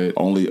 Right.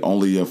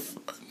 Only a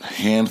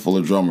handful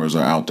of drummers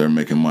are out there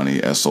making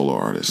money as solo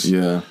artists.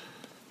 Yeah.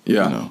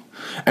 And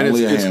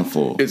only a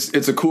handful.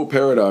 It's a cool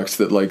paradox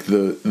that, like,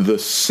 the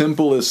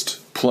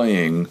simplest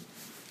playing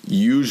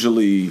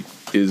usually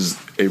is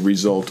a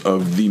result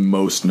of the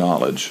most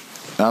knowledge.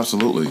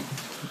 Absolutely.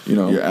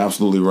 You're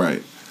absolutely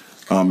right.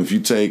 If you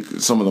take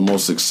some of the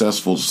most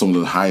successful, some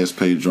of the highest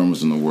paid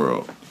drummers in the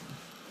world,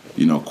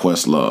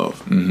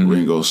 Questlove,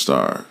 Ringo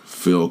Starr,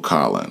 Phil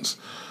Collins,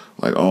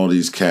 like all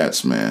these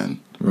cats, man.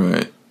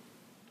 Right.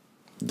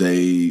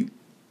 They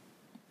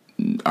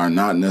are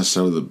not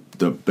necessarily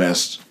the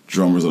best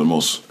drummers or the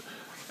most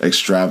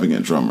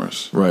extravagant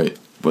drummers. Right.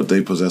 But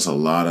they possess a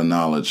lot of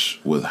knowledge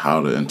with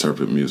how to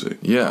interpret music.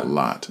 Yeah. A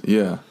lot.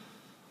 Yeah.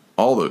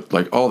 All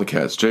the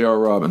cats, J.R.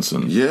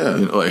 Robinson.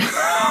 Yeah.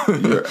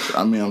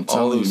 I'm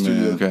telling you,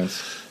 studio man.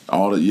 Cats.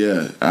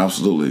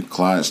 Absolutely.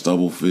 Clyde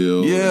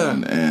Stubblefield. Yeah.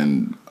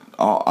 And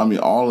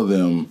all of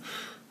them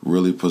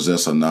really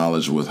possess a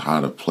knowledge with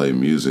how to play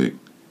music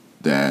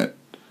that,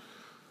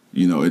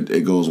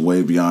 it goes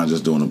way beyond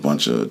just doing a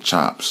bunch of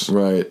chops.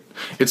 Right.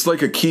 It's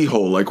like a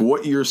keyhole. Like,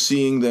 what you're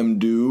seeing them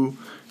do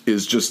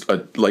is just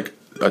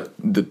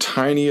the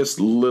tiniest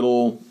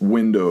little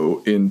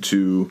window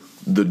into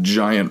the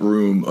giant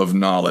room of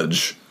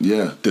knowledge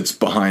that's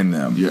behind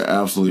them. You're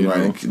absolutely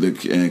right.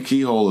 And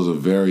keyhole is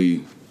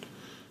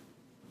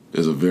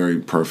a very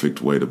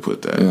perfect way to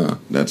put that. Yeah.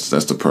 That's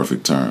the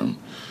perfect term.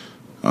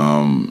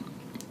 I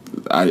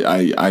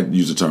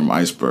use the term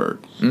iceberg.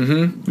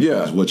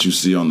 Yeah. What you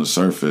see on the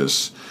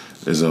surface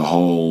is a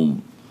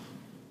whole,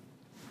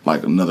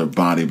 like, another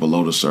body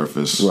below the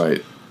surface.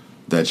 Right.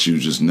 That you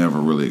just never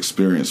really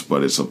experience,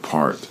 but it's a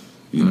part,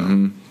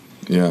 Yeah.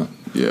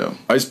 Yeah.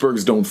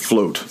 Icebergs don't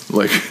float.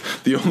 Like,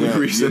 the only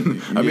reason...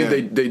 I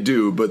mean, they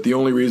do, but the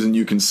only reason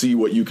you can see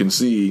what you can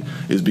see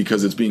is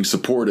because it's being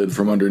supported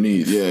from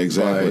underneath. Yeah,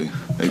 exactly.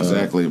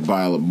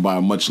 By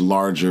a much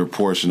larger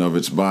portion of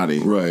its body.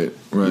 Right.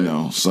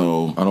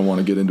 So... I don't want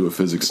to get into a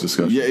physics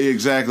discussion. Yeah,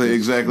 exactly.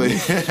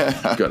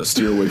 Got to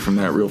steer away from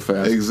that real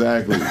fast.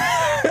 Exactly.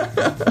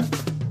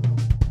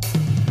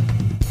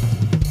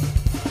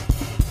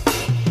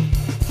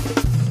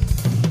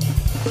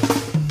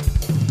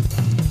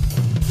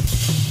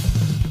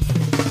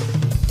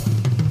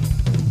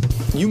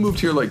 You moved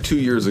here like 2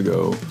 years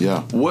ago.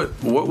 Yeah. What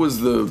was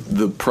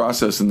the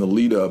process and the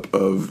lead up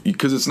of,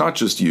 because it's not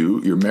just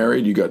you're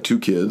married, you got 2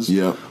 kids.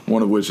 Yeah.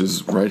 One of which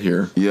is right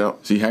here. Yeah.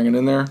 Is he hanging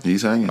in there?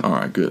 He's hanging. All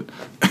right, good.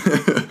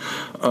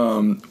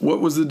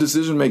 What was the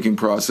decision making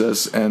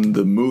process and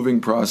the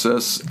moving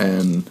process,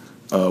 and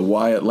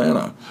why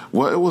Atlanta?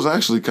 Well, it was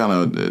actually kind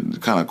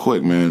of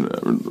quick, man.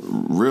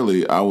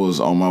 Really, I was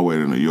on my way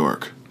to New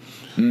York.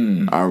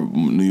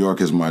 New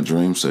York is my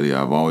dream city.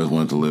 I've always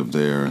wanted to live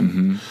there.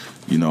 And,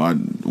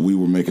 we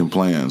were making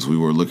plans. We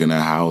were looking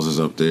at houses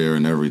up there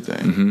and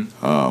everything.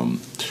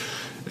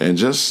 And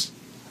just,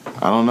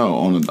 I don't know,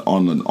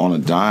 on a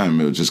dime,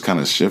 it just kind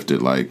of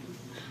shifted. Like,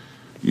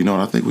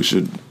 I think I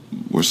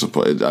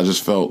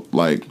just felt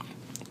like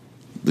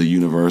the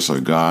universe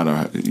or God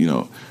or,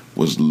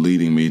 was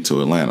leading me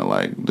to Atlanta.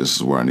 Like, this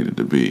is where I needed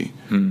to be.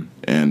 And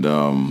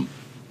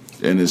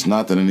it's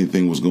not that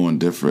anything was going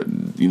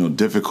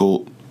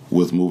difficult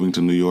with moving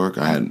to New York.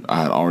 I had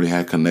already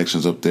had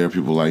connections up there.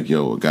 People like,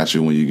 yo, got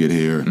you when you get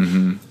here.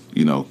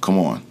 Come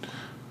on.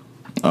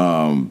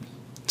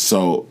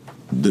 So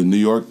the New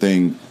York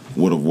thing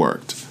would have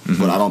worked,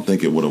 but I don't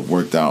think it would have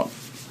worked out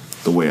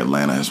the way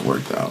Atlanta has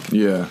worked out.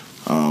 Yeah.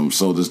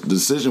 So the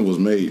decision was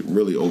made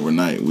really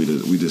overnight. We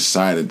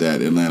decided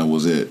that Atlanta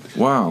was it.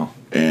 Wow.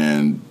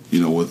 And,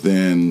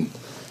 within,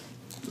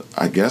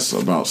 I guess,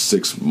 about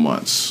 6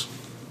 months,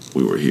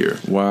 we were here.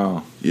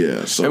 Wow.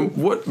 Yeah. So, and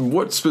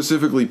what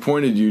specifically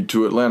pointed you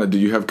to Atlanta?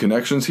 Did you have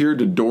connections here?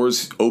 Did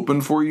doors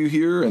open for you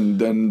here, and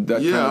then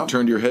that kind of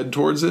turned your head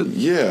towards it?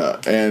 Yeah,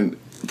 and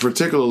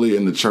particularly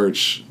in the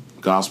church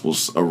gospel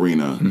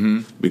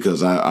arena,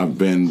 because I've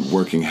been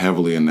working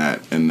heavily in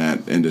that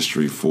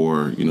industry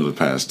for the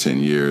past 10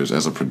 years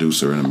as a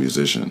producer and a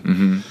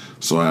musician.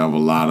 So I have a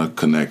lot of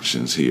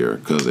connections here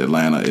because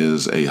Atlanta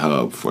is a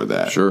hub for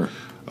that. Sure.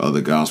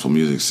 The gospel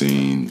music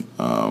scene,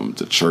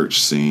 the church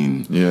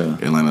scene. Yeah.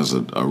 Atlanta's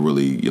a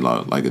really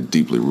like a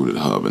deeply rooted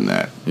hub in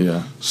that.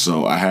 Yeah.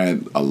 So I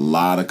had a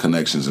lot of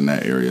connections in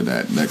that area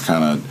that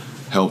kind of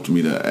helped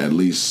me to at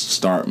least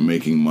start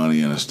making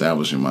money and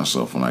establishing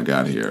myself when I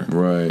got here.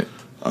 Right.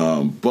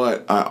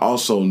 But I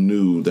also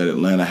knew that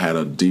Atlanta had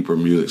a deeper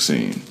music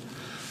scene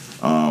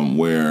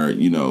where,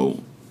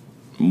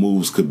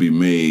 moves could be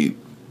made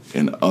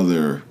in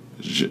other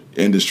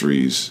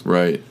industries.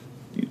 Right.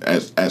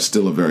 At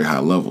still a very high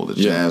level. The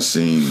jazz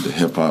scene, the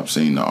hip-hop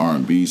scene, the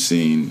R&B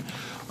scene,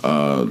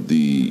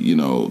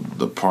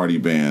 the party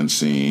band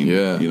scene.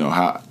 Yeah.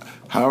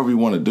 However you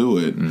want to do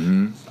it,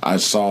 I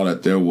saw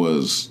that there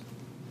was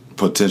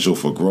potential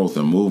for growth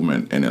and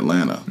movement in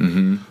Atlanta.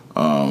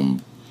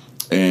 And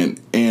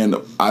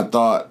I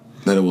thought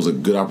that it was a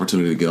good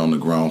opportunity to get on the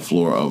ground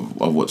floor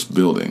of what's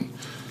building.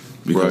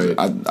 Because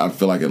I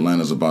feel like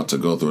Atlanta's about to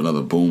go through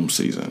another boom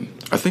season.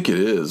 I think it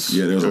is.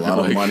 Yeah, there's a lot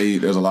of money.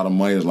 There's a lot of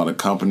money. There's a lot of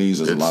companies.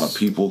 There's a lot of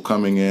people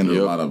coming in. There's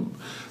a lot of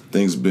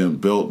things being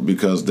built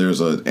because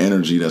there's an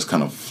energy that's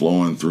kind of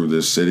flowing through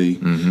this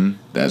city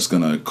that's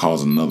going to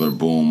cause another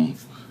boom,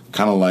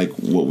 kind of like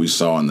what we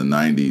saw in the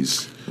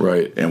 90s.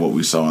 Right. And what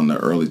we saw in the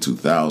early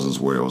 2000s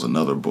where there was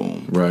another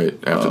boom. Right,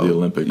 after the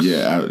Olympics.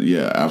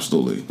 Yeah,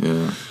 absolutely.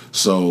 Yeah.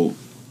 So,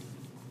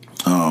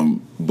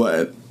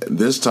 but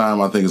this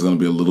time I think it's going to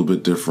be a little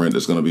bit different.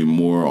 It's going to be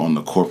more on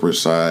the corporate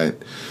side,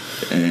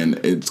 and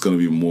it's going to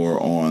be more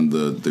on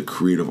the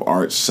creative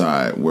arts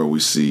side where we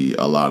see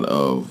a lot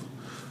of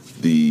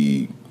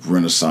the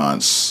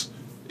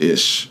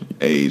Renaissance-ish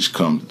age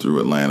come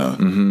through Atlanta.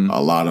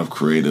 A lot of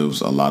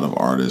creatives, a lot of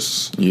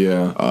artists.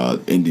 Yeah.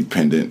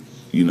 Independent,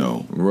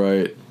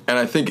 Right. And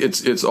I think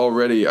it's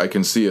already, I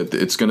can see it,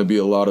 it's going to be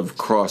a lot of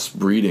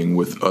cross-breeding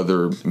with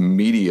other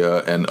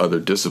media and other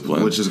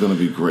disciplines. Which is going to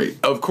be great.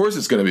 Of course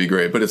it's going to be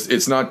great, but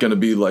it's not going to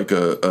be like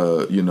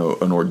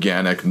an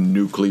organic,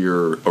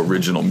 nuclear,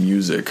 original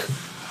music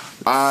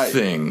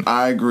thing.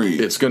 I agree.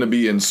 It's going to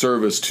be in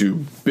service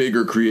to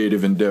bigger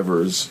creative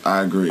endeavors.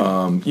 I agree.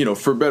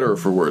 For better or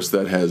for worse,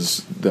 that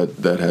has it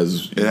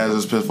has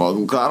its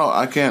pitfalls.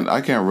 I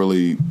can't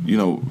really,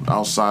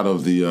 outside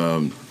of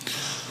the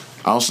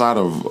outside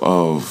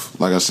of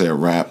like I said,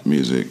 rap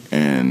music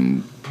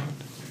and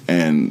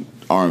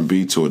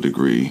R&B to a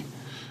degree,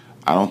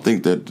 I don't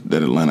think that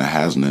Atlanta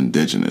has an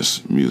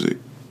indigenous music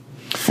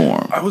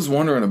form. I was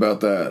wondering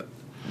about that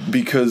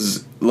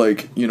because,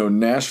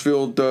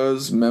 Nashville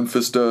does,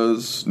 Memphis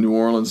does, New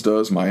Orleans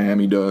does,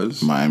 Miami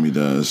does.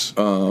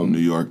 New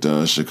York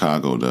does,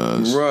 Chicago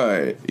does.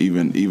 Right.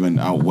 Even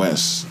out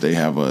west, they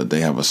have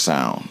a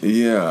sound.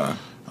 Yeah.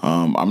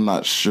 I'm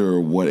not sure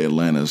what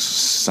Atlanta's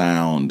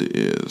sound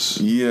is.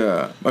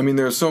 Yeah. I mean,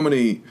 there's so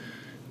many...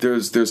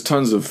 There's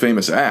tons of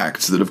famous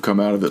acts that have come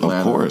out of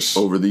Atlanta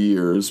over the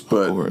years,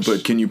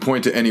 but can you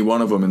point to any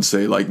one of them and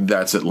say,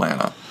 that's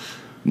Atlanta?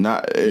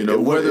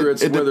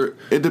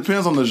 It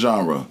depends on the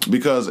genre,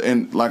 because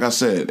like I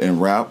said,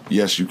 in rap,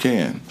 yes you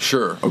can.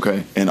 Sure,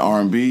 okay. In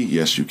R&B,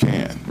 yes you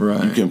can.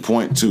 Right. You can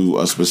point to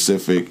a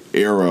specific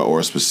era or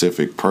a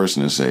specific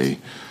person and say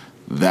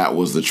that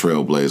was the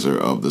trailblazer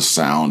of the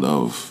sound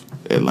of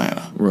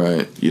Atlanta.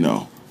 Right.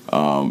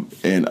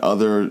 In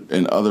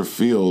other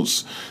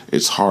fields,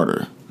 it's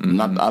harder.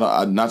 Not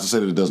to say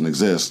that it doesn't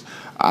exist.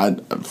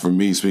 For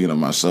me, speaking of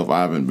myself,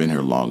 I haven't been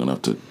here long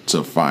enough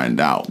to find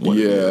out what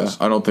it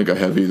is. I don't think I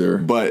have either.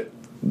 But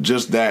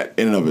just that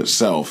in and of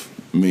itself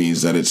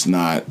means that it's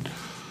not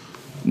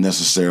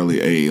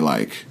necessarily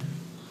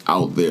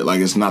out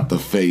there. It's not the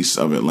face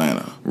of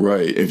Atlanta.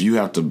 Right. If you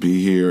have to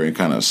be here and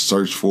kind of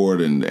search for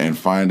it and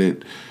find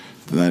it,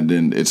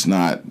 then it's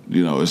not,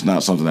 it's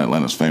not something that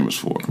Atlanta's famous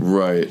for.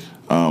 Right.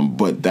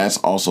 But that's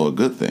also a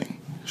good thing.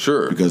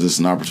 Sure. Because it's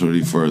an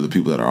opportunity for the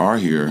people that are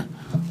here,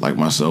 like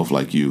myself,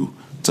 like you,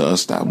 to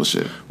establish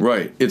it.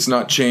 Right. It's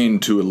not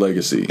chained to a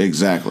legacy.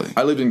 Exactly.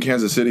 I lived in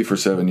Kansas City for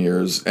 7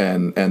 years,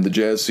 and the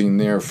jazz scene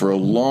there for a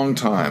long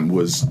time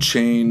was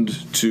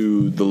chained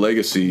to the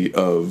legacy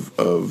of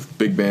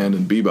big band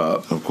and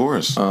bebop. Of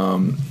course.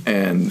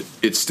 And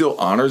it still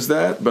honors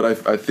that, but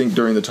I think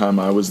during the time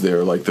I was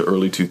there, the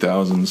early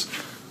 2000s,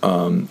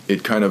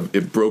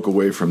 it broke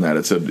away from that.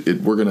 It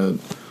said we're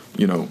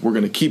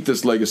gonna keep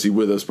this legacy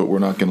with us, but we're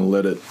not gonna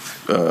let it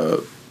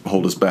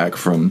hold us back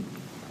from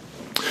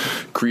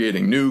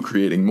creating new,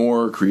 creating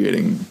more,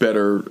 creating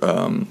better,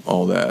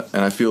 all that.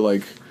 And I feel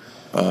like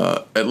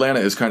Atlanta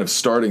is kind of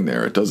starting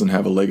there. It doesn't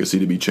have a legacy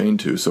to be chained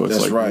to, so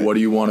it's what do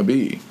you want to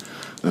be?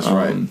 That's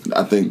right.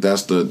 I think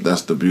that's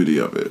the beauty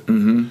of it.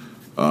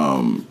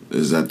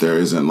 Is that there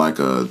isn't like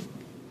a,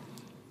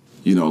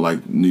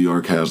 like New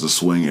York has the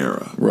swing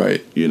era,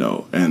 right?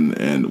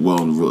 And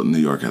well, New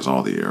York has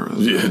all the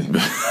eras. Yeah.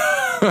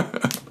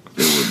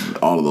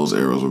 All of those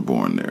eras were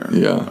born there.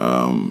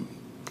 Yeah.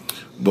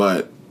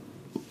 But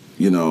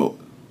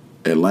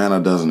Atlanta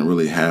doesn't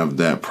really have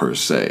that per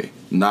se.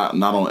 Not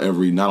on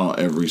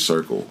every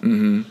circle.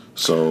 Mm-hmm.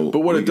 So, but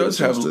what it does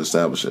have to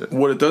establish it.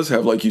 What it does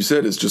have, like you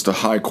said, is just a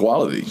high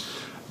quality,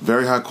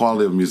 very high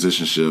quality of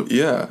musicianship.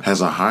 Yeah,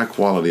 has a high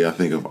quality, I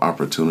think, of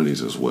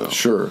opportunities as well.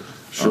 Sure.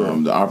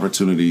 The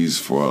opportunities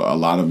for a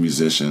lot of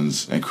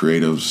musicians and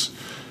creatives,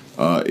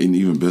 and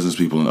even business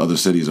people in other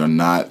cities are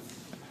not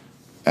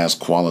as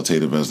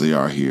qualitative as they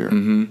are here.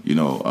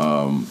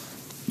 Mm-hmm.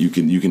 You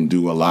can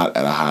do a lot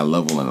at a high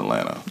level in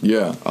Atlanta.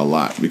 Yeah, a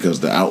lot because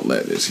the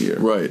outlet is here.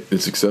 Right,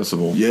 it's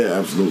accessible. Yeah,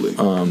 absolutely.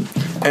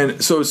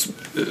 And so,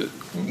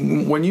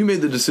 when you made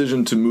the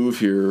decision to move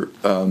here,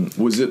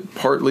 was it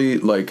partly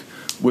like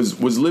was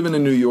living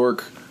in New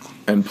York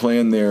and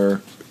playing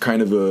there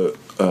kind of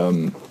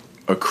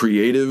a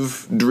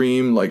creative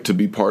dream, like to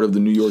be part of the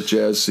New York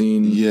jazz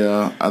scene?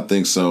 Yeah, I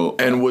think so.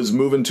 And was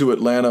moving to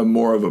Atlanta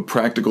more of a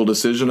practical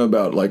decision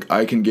about, like,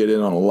 I can get in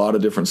on a lot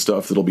of different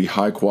stuff that'll be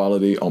high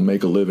quality, I'll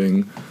make a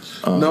living?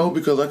 No,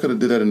 because I could have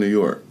did that in New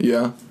York.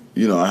 Yeah.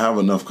 I have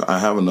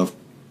enough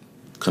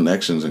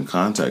connections and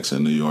contacts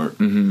in New York.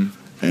 Mm-hmm.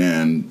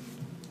 And,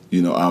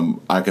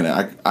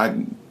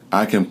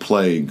 I can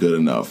play good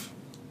enough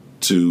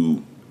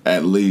to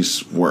at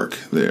least work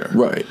there.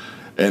 Right.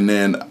 And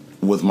then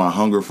with my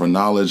hunger for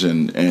knowledge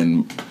and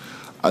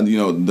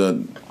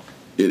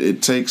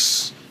it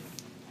takes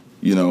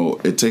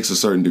a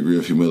certain degree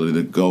of humility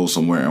to go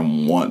somewhere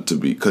and want to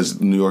be,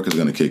 because New York is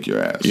going to kick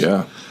your ass.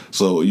 Yeah.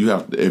 So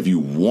if you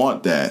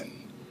want that,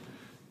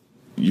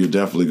 you're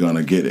definitely going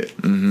to get it.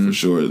 Mm-hmm. For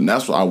sure. And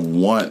that's what I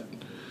want,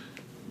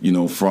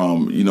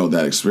 from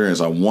that experience.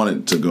 I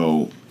wanted to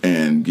go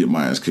and get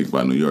my ass kicked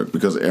by New York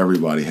because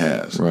everybody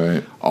has.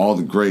 Right. All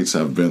the greats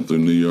have been through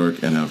New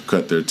York and have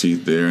cut their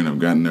teeth there and have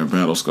gotten their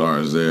battle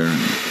scars there.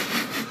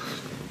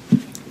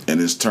 And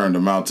it's turned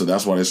them out to,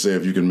 that's why they say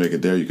if you can make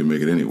it there, you can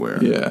make it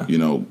anywhere. Yeah.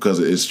 Because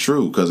it's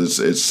true, because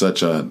it's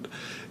such an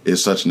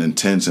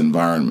intense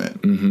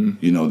environment.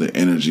 Mm-hmm. The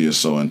energy is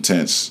so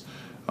intense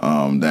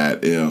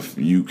that if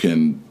you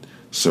can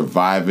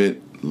survive it,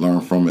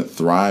 learn from it,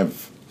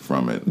 thrive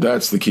from it.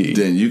 That's the key.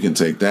 Then you can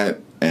take that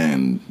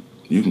and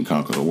you can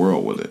conquer the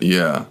world with it.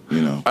 Yeah.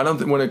 I don't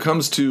think when it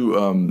comes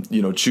to,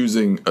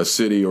 choosing a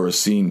city or a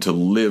scene to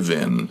live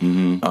in,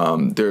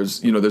 mm-hmm.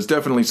 There's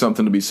definitely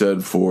something to be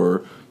said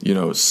for,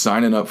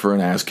 signing up for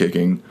an ass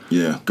kicking.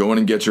 Yeah. Going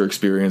and get your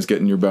experience,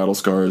 getting your battle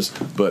scars.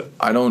 But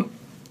I don't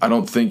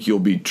think you'll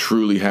be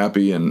truly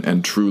happy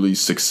and truly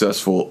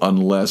successful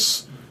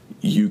unless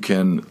you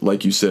can,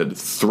 like you said,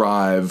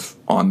 thrive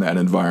on that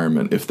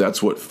environment. If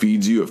that's what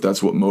feeds you, if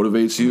that's what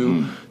motivates you,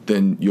 mm-hmm.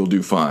 then you'll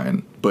do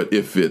fine. But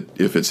if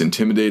it's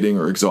intimidating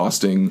or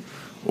exhausting,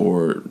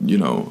 or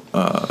then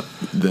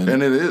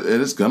and it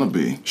is gonna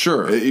be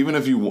sure. Even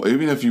if you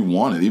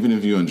want it, even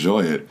if you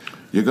enjoy it,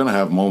 you're gonna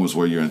have moments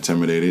where you're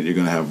intimidated. You're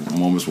gonna have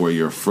moments where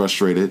you're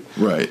frustrated,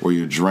 right? Where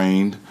you're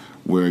drained,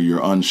 where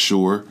you're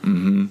unsure,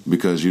 mm-hmm.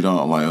 because you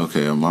don't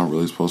okay, am I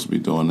really supposed to be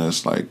doing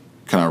this? Like,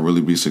 can I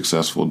really be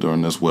successful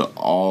during this with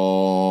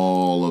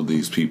all of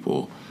these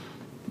people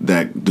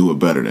that do it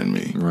better than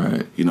me?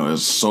 Right.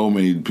 There's so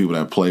many people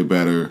that play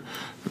better,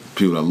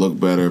 people that look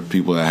better,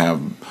 people that have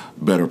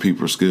better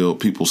people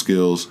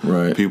skills,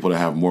 right? People that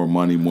have more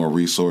money, more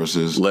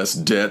resources, less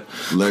debt,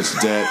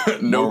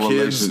 no more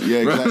kids, yeah,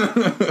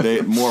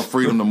 exactly. More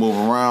freedom to move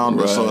around.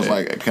 Right. So it's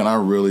like, can I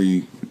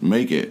really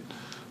make it?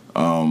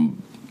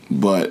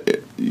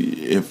 But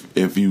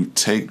if you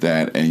take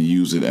that and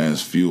use it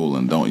as fuel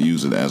and don't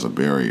use it as a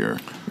barrier,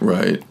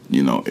 right?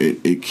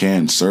 It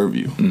can serve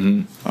you.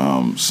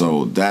 Mm-hmm.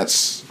 So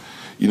that's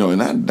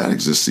and that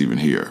exists even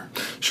here.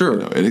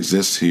 Sure, it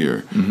exists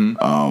here.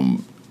 Mm-hmm.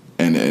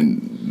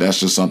 And that's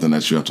just something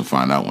that you have to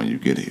find out when you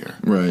get here.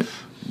 Right.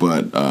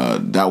 But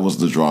that was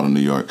the draw to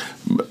New York.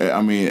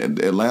 I mean,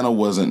 Atlanta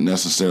wasn't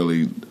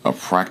necessarily a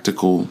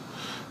practical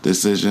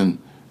decision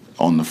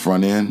on the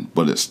front end,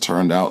 but it's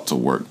turned out to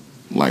work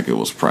like it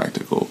was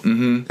practical,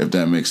 mm-hmm. if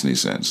that makes any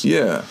sense.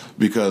 Yeah.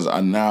 Because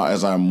now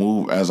as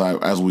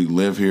we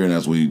live here and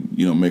as we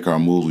make our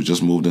moves, we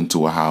just moved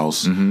into a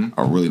house, mm-hmm.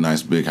 a really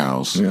nice big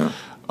house. Yeah.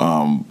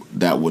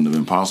 That wouldn't have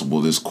been possible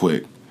this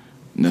quick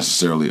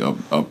necessarily up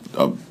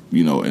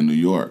in New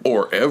York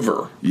or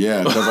ever.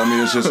 Yeah, because I mean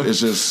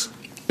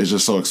it's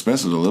just so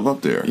expensive to live up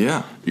there.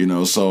 Yeah.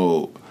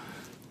 So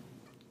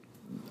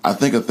I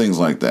think of things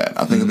like that.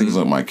 I think mm-hmm. of things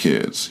like my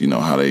kids.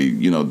 How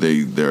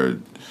they're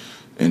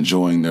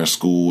enjoying their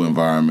school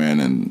environment,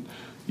 and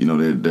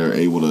they're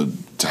able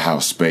to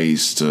have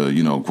space to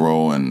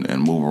grow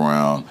and move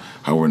around.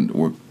 How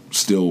we're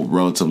still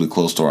relatively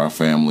close to our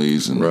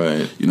families, and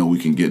you know, we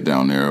can get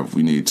down there if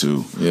we need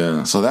to.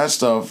 Yeah. So that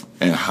stuff,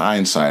 in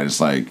hindsight, it's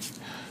like,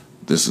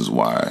 this is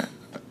why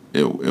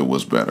it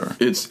was better.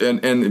 It's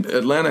and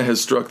Atlanta has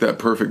struck that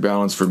perfect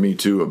balance for me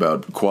too,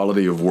 about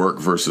quality of work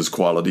versus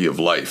quality of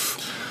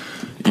life.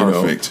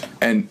 Perfect. Know?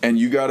 And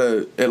you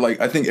gotta,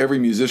 like, I think every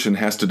musician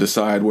has to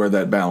decide where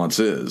that balance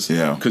is.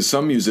 Yeah. Because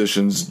some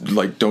musicians,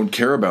 like, don't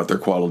care about their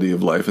quality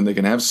of life, and they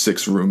can have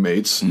 6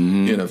 roommates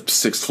in a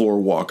 6th floor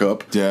walk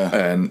up. Yeah.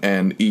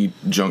 And eat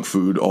junk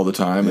food all the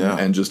time,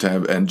 and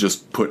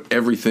just put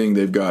everything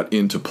they've got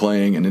into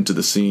playing and into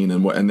the scene,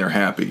 and they're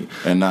happy.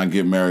 And not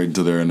get married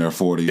till they're in their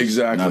 40s.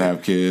 Exactly. Not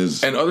have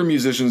kids. And other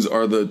musicians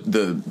are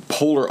the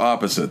polar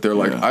opposite. They're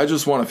like, I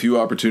just want a few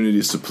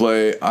opportunities to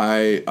play.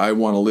 I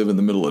want to live in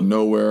the middle of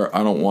nowhere.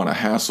 I don't want to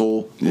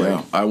hassle.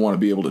 Like, I want to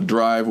be able to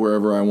drive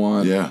wherever I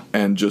want. Yeah.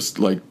 And just,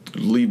 like,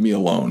 leave me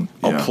alone.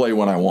 I'll play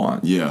when I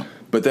want. Yeah.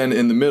 But then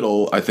in the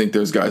middle, I think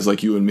there's guys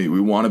like you and me.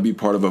 We want to be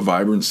part of a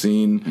vibrant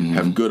scene,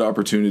 have good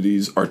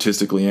opportunities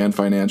artistically and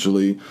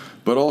financially,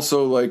 but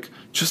also, like,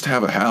 just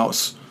have a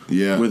house.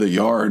 Yeah. With a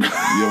yard.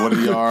 Yeah, with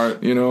a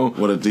yard. You know?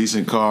 With a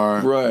decent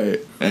car.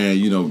 Right. And,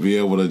 you know, be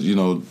able to, you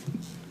know,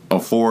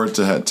 afford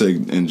to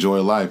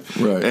enjoy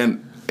life. Right.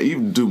 And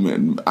even do,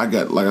 man, like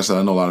I said,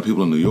 I know a lot of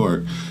people in New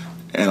York,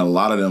 and a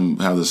lot of them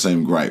have the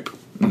same gripe.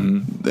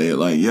 They're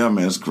like, yeah,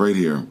 man, it's great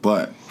here,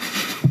 but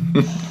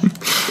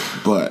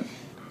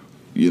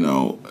you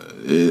know,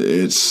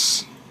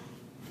 it's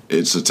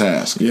a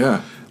task.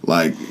 Yeah.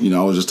 Like, you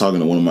know, I was just talking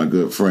to one of my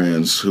good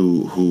friends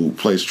who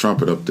plays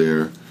trumpet up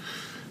there.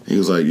 He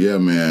was like, yeah,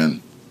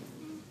 man,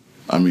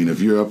 I mean,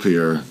 if you're up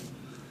here,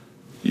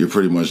 you're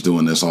pretty much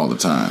doing this all the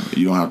time.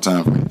 You don't have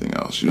time for anything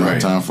else. You don't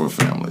have time for a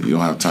family. You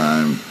don't have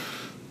time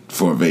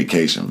for a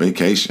vacation.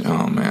 Vacation.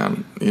 Oh,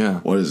 man. Yeah.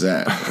 What is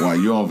that? While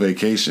you're on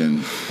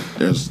vacation,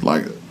 there's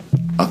like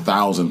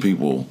 1,000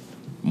 people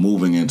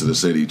moving into the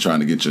city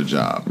trying to get your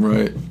job.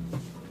 Right.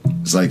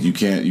 It's like you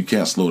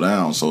can't slow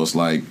down. So it's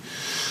like,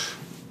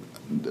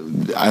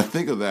 I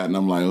think of that and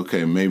I'm like,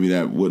 okay, maybe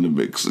that wouldn't have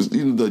been. 'Cause,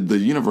 you know, the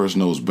universe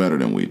knows better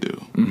than we do.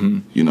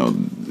 You know,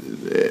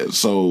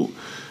 so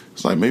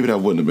it's like maybe that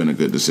wouldn't have been a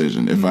good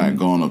decision if I had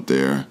gone up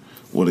there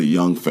with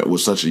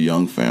with such a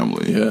young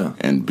family,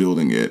 and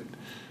building it.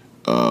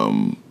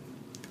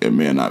 It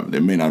may not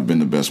have been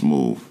the best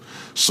move.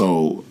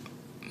 So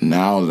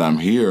now that I'm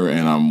here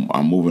and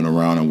I'm moving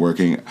around and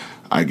working,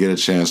 I get a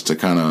chance to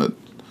kind of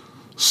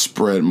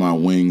spread my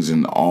wings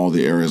in all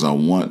the areas I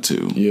want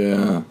to.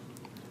 Yeah.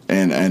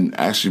 And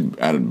actually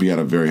be at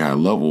a very high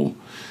level.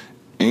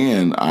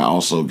 And I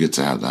also get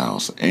to have the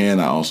house.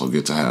 And I also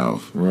get to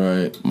have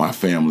my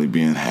family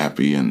being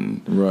happy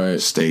and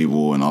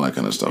stable and all that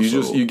kind of stuff.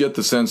 You get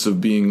the sense of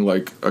being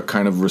like a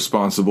kind of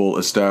responsible,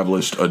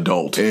 established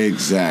adult.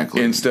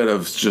 Exactly. Instead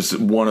of just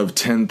one of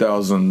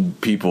 10,000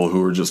 people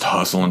who are just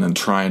hustling and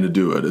trying to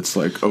do it. It's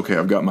like, okay,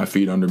 I've got my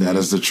feet under me. That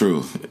is the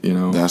truth. You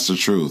know? That's the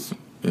truth.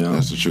 Yeah.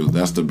 That's the truth.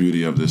 That's the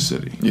beauty of this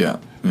city. Yeah.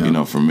 You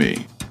know, for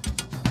me.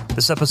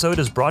 This episode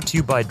is brought to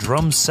you by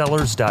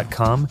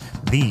DrumSellers.com,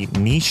 the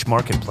niche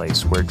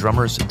marketplace where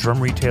drummers,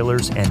 drum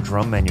retailers, and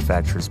drum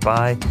manufacturers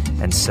buy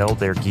and sell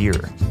their gear.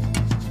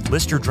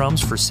 List your drums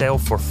for sale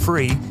for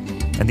free,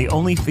 and the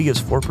only fee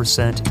is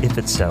 4% if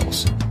it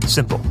sells.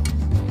 Simple.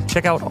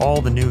 Check out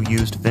all the new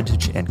used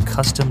vintage and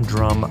custom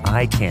drum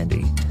eye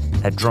candy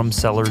at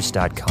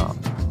DrumSellers.com.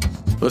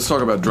 Let's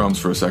talk about drums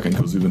for a second,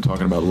 because we've been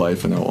talking about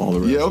life and all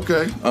the rest. Yeah,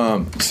 okay.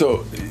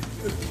 So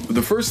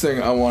the first thing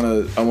I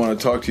want to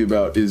talk to you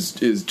about is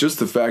just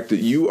the fact that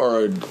you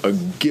are a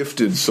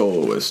gifted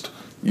soloist.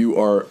 You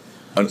are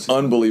an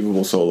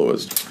unbelievable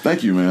soloist.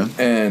 Thank you, man.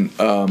 And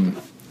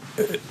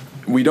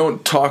we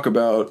don't talk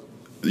about,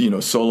 you know,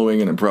 soloing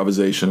and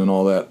improvisation and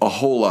all that a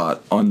whole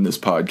lot on this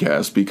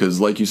podcast because,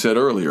 like you said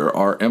earlier,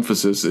 our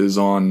emphasis is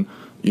on,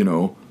 you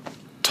know,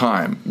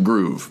 time,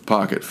 groove,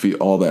 pocket, feel,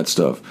 all that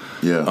stuff.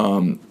 Yeah.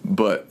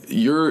 But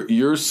your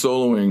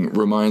soloing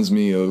reminds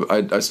me of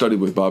I studied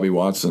with Bobby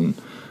Watson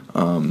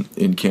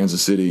in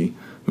Kansas City,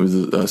 who was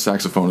a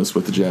saxophonist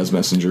with the Jazz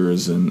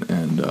Messengers and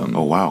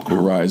oh wow, cool.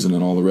 Horizon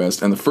and all the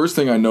rest. And the first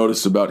thing I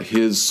noticed about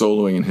his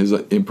soloing and his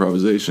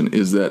improvisation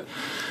is that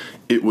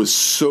it was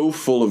so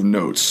full of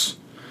notes,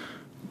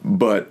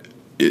 but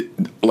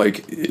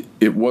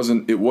it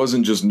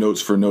wasn't just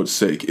notes for notes'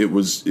 sake. It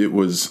was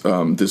this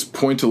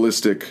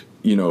pointillistic,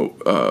 you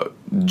know,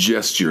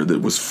 gesture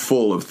that was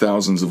full of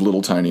thousands of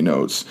little tiny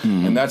notes,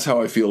 and that's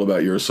how I feel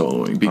about your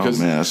soloing. Because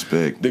man, that's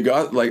big.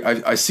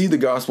 I see the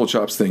gospel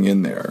chops thing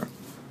in there,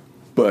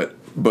 but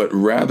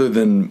rather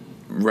than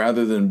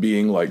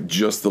being like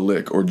just the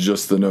lick or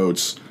just the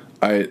notes,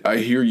 I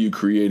hear you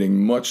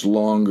creating much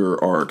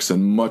longer arcs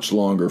and much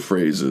longer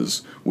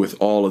phrases with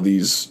all of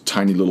these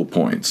tiny little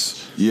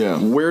points. Yeah.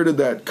 Where did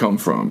that come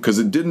from? Because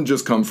it didn't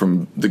just come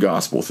from the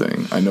gospel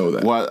thing. I know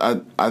that.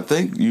 Well, I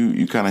think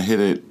you kind of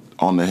hit it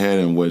on the head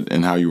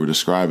and how you were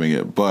describing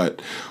it. But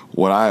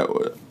what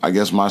I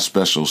guess my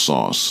special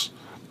sauce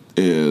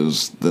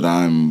is that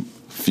I'm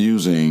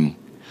fusing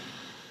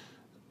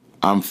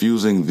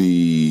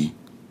the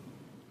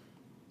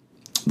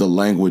the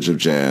language of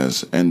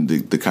jazz and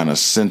the kind of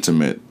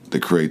sentiment, the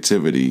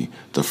creativity,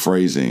 the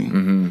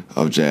phrasing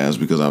of jazz,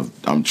 because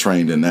I'm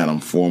trained in that. I'm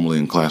formally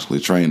and classically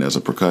trained as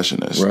a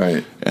percussionist,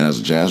 right, and as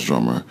a jazz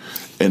drummer,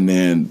 and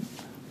then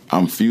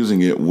I'm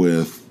fusing it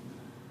with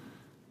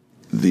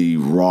the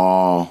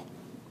raw,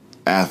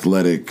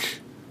 athletic,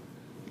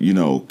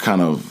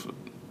 kind of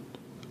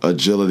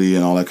agility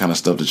and all that kind of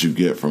stuff that you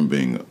get from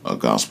being a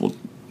gospel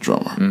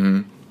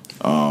drummer.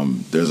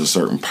 There's a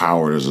certain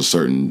power. There's a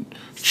certain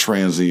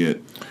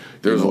transient.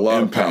 There's a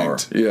lot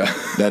impact of power. Yeah.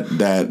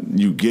 that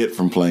you get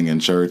from playing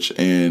in church,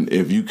 and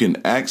if you can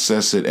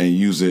access it and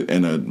use it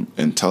in an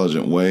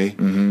intelligent way,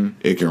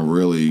 it can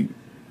really,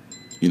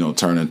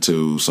 turn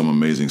into some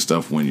amazing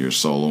stuff when you're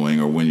soloing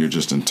or when you're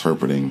just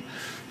interpreting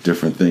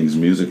different things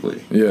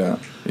musically. Yeah,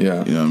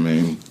 yeah. You know what I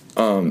mean?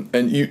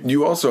 And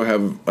you also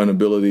have an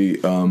ability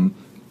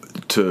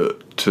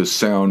to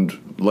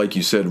sound, like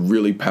you said,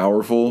 really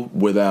powerful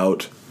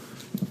without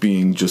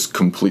being just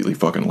completely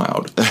fucking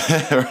loud.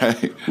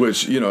 Right.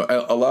 Which,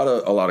 a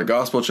lot of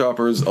gospel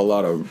choppers, a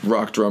lot of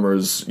rock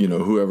drummers,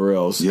 whoever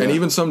else, and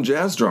even some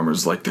jazz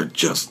drummers, like, they're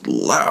just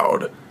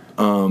loud.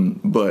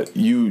 But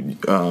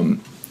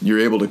you're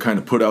able to kind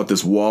of put out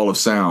this wall of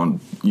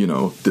sound,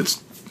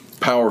 that's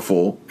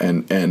powerful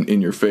and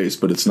in your face,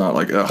 but it's not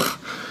like, ugh.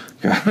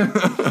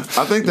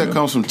 I think that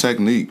comes from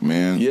technique,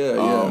 man.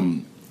 Yeah.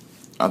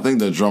 I think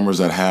the drummers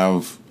that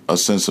have a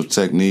sense of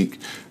technique,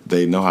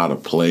 they know how to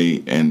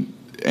play and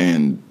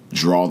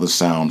draw the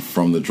sound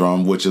from the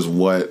drum, which is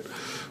what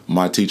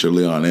my teacher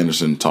Leon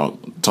Anderson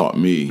taught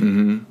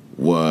me,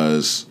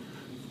 was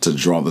to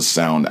draw the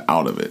sound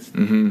out of it,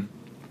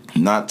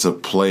 not to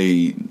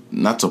play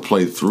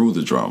through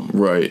the drum,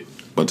 right,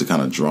 but to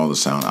kind of draw the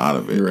sound out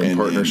of it. You're in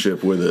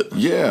partnership with it.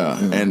 Yeah.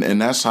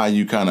 And that's how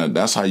you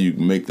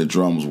make the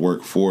drums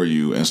work for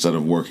you instead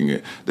of working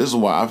it. This is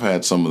why I've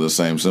had some of the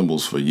same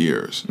cymbals for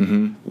years,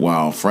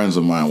 while friends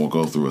of mine will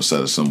go through a set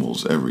of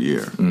cymbals every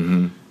year.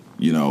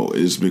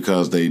 It's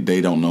because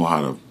they don't know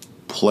how to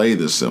play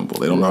the cymbal.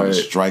 They don't know how to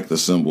strike the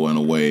cymbal in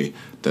a way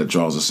that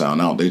draws the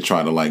sound out. They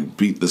try to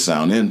beat the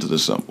sound into the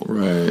cymbal.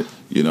 Right.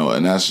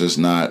 And that's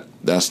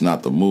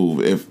not the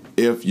move.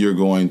 If you're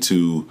going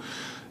to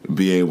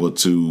be able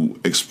to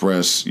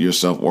express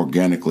yourself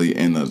organically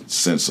in the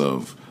sense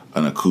of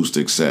an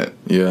acoustic set.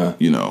 Yeah.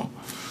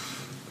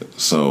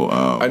 So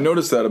I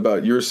noticed that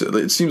about your.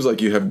 It seems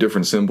like you have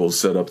different cymbals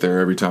set up there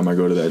every time I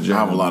go to that jam. I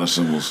have a lot of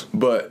cymbals,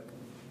 but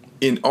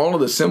in all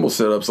of the cymbal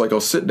setups, like,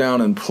 I'll sit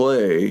down and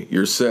play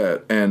your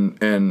set, and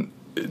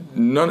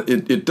none.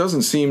 It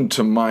doesn't seem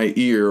to my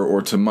ear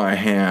or to my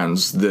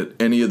hands that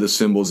any of the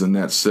cymbals in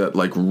that set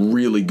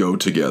really go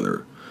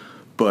together.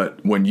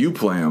 But when you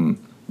play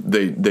them,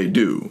 they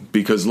do,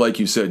 because, like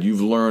you said,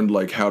 you've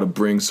learned how to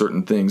bring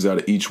certain things out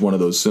of each one of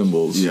those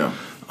cymbals. Yeah.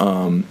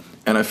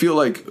 And I feel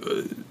like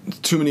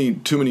too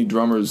many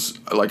drummers,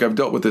 I've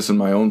dealt with this in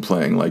my own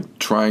playing,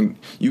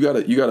 you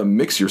gotta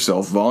mix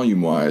yourself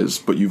volume wise,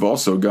 but you've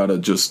also gotta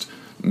just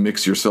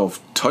mix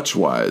yourself touch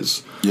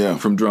wise. Yeah.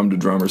 From drum to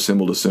drum or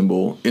cymbal to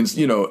cymbal. And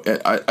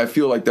I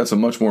feel like that's a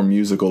much more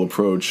musical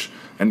approach,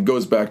 and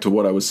goes back to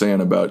what I was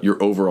saying about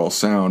your overall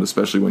sound,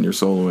 especially when you're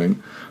soloing,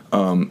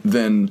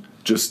 than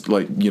just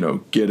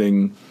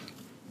getting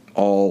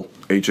all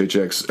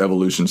HHX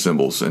Evolution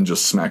cymbals and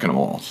just smacking them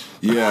all.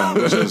 Yeah,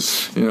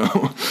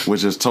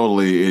 which is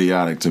totally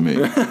idiotic to me.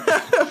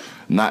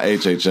 Not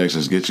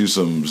HHXs. Get you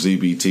some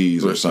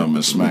ZBTs or something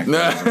and smack them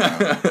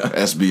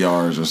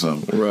SBRs or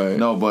something. Right.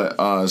 No,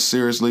 but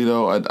seriously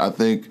though, I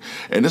think,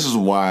 and this is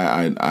why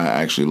I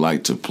actually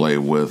like to play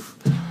with.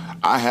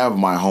 I have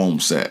my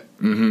home set.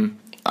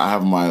 I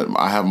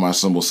have my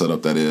cymbal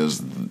setup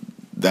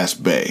that's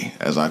Bay,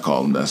 as I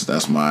call them.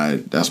 That's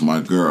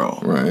my girl.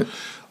 Right.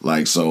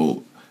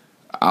 So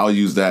I'll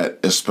use that,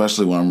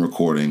 especially when I'm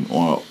recording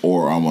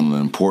or I'm on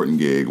an important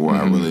gig where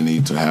I really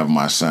need to have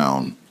my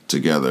sound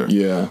together.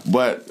 Yeah.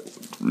 But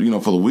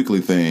for the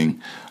weekly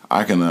thing,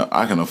 I can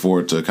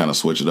afford to kind of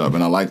switch it up,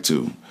 and I like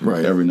to.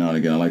 Right. Every now and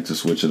again, I like to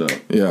switch it up.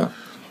 Yeah.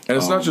 And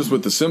it's not just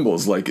with the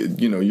cymbals.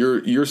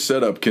 Your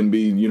setup can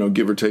be,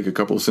 give or take a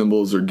couple of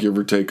cymbals or give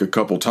or take a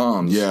couple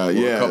toms. Yeah.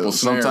 A couple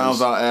snares.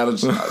 Sometimes I'll add.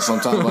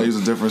 Sometimes I'll use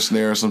a different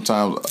snare.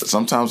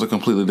 Sometimes a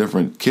completely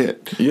different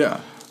kit.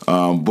 Yeah.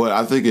 But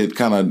I think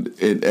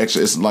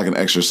it's like an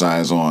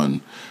exercise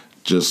on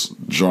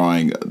just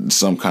drawing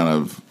some kind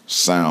of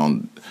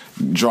sound,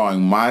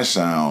 drawing my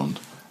sound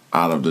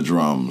out of the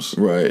drums,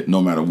 right?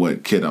 No matter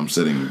what kit I'm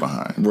sitting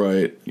behind,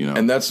 right?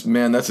 And that's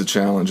a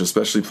challenge,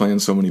 especially playing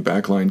so many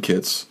backline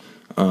kits.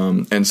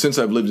 And since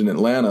I've lived in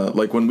Atlanta,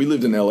 when we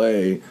lived in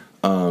LA,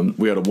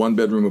 we had a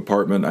 1-bedroom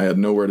apartment. I had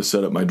nowhere to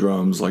set up my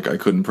drums. I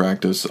couldn't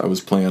practice. I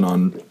was playing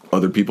on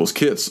other people's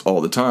kits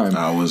all the time.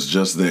 I was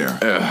just there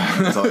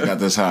until I got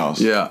this house.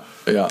 Yeah.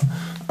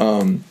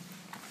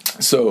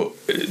 So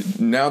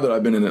now that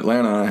I've been in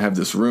Atlanta and I have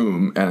this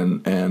room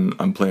and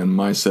I'm playing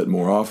my set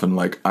more often,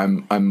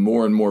 I'm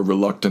more and more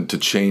reluctant to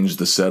change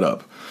the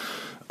setup.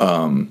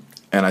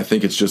 And I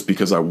think it's just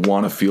because I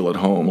want to feel at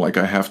home.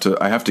 I have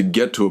to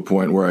get to a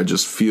point where I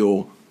just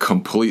feel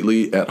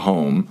completely at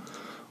home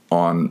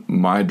on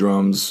my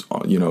drums,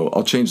 you know,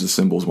 I'll change the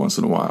cymbals once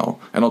in a while,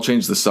 and I'll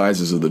change the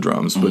sizes of the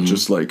drums, but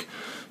just like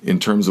in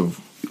terms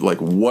of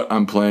like what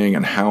I'm playing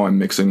and how I'm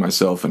mixing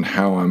myself and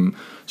how I'm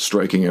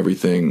striking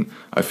everything,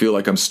 I feel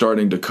like I'm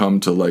starting to come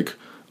to like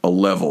a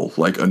level,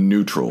 like a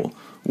neutral,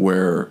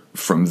 where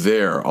from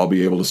there I'll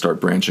be able to start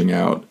branching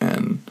out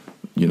and,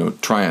 you know,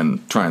 trying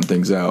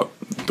things out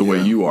the way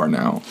you are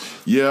now.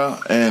 Yeah,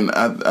 and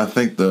I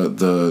think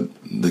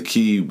the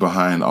key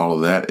behind all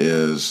of that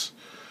is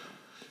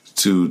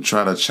to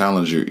try to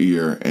challenge your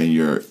ear and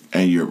your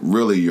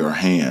really your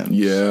hands.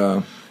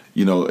 Yeah.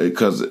 You know,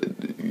 because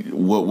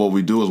what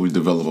we do is we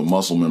develop a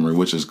muscle memory,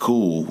 which is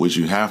cool, which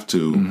you have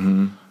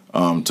to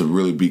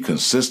really be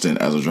consistent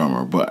as a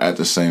drummer. But at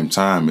the same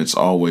time, it's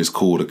always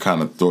cool to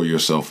kind of throw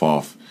yourself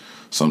off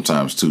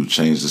sometimes to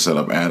change the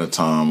setup, add a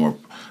tom, or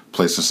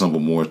place the cymbal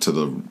more to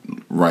the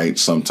right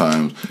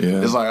sometimes.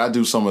 Yeah. It's like I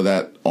do some of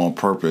that on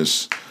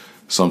purpose.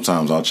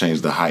 Sometimes I'll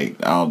change the height.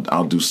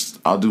 I'll do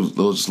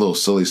little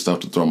silly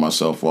stuff to throw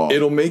myself off.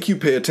 It'll make you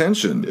pay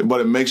attention.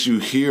 But it makes you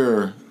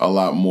hear a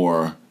lot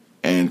more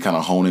and kind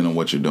of hone in on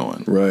what you're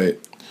doing. Right.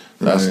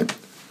 That's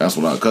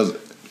what because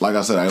like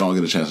I said, I don't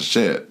get a chance to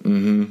shed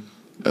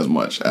as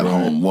much at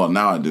home. Well,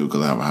 now I do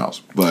because I have a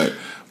house. But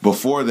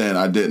before then,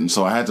 I didn't.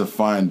 So I had to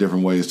find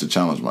different ways to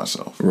challenge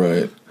myself.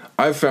 Right.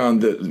 I've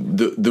found that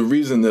the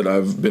reason that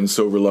I've been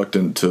so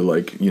reluctant to,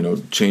 like, you know,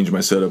 change my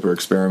setup or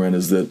experiment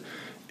is that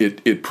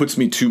it puts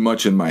me too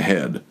much in my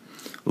head.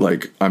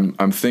 Like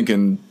I'm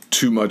thinking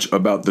too much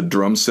about the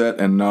drum set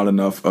and not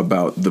enough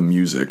about the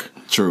music.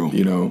 True.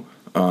 You know,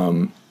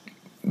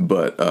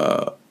 but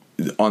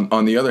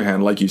on the other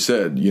hand, like you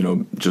said, you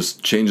know,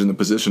 just changing the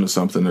position of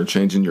something or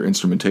changing your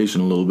instrumentation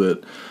a little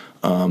bit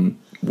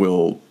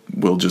will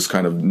just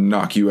kind of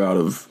knock you out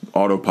of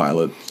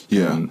autopilot.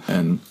 Yeah.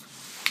 And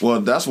well,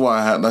 that's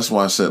why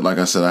I said, like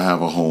I said, I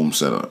have a home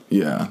setup.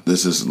 Yeah.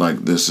 This is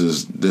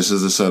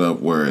a setup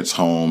where it's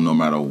home. No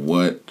matter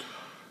what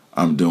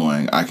I'm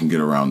doing, I can get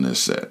around this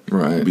set.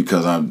 Right.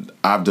 Because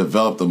I've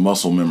developed the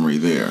muscle memory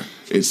there.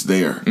 It's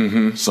there.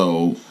 Mm-hmm.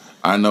 So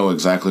I know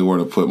exactly where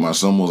to put my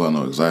cymbals. I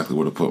know exactly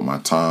where to put my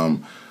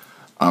tom.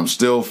 I'm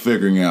still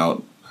figuring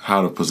out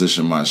how to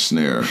position my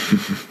snare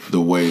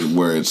the way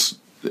where it's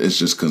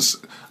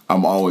just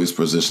I'm always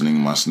positioning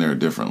my snare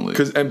differently.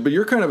 But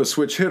you're kind of a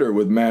switch hitter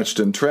with matched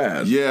and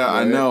trad. Yeah,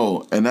 right? I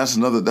know, and that's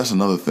another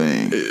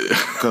thing.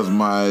 Because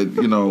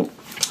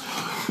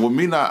with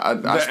me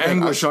not the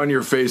anguish on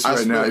your face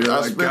right now. You're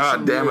like,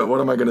 God damn it,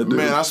 what am I going to do?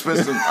 Man, I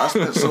spent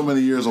so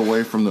many years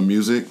away from the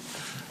music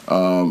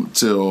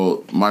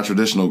till my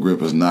traditional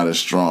grip is not as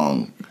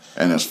strong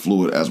and as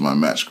fluid as my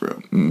match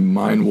grip.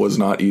 Mine was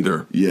not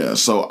either. Yeah,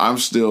 so I'm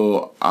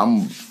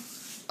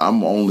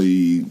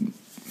only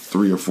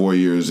 3 or 4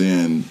 years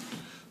in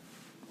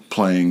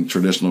playing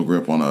traditional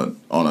grip on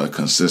a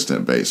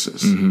consistent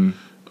basis. And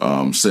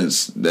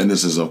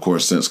this is of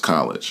course since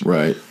college.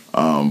 Right.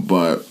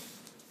 But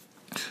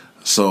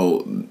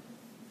so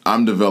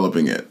I'm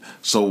developing it.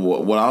 So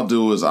what I'll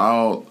do is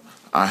I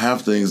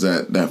have things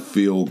that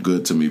feel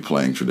good to me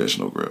playing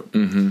traditional grip.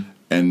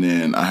 And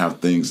then I have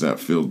things that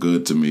feel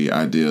good to me,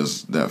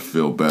 ideas that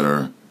feel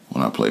better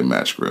when I play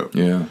match grip.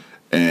 Yeah.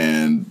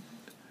 And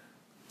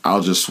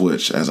I'll just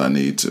switch as I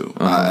need to.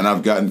 And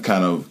I've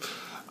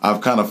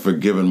kind of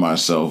forgiven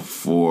myself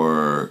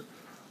for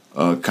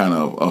kind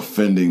of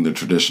offending the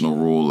traditional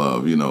rule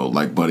of, you know,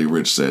 like Buddy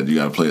Rich said, you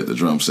got to play it the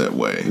drum set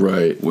way.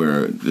 Right.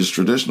 Where it's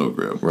traditional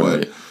grip.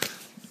 Right. But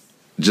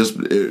just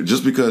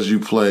because you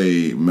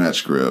play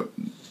match grip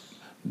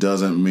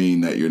doesn't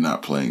mean that you're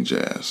not playing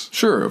jazz.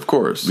 Sure, of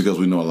course. Because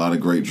we know a lot of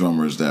great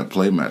drummers that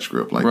play match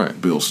grip, like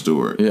Bill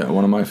Stewart. Yeah,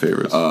 one of my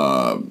favorites.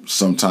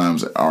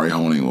 Sometimes Ari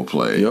Honing will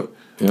play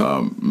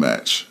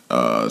match.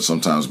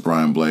 Sometimes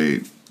Brian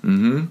Blade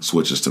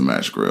switches to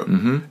match grip.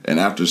 And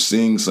after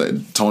seeing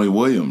Tony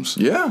Williams,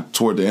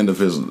 toward the end of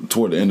his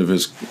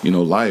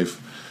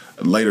life,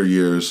 later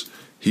years,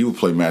 he would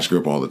play match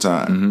grip all the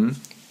time.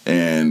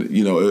 And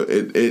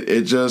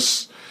it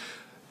just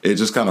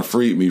kind of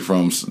freed me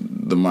from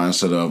the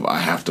mindset of I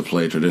have to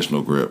play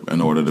traditional grip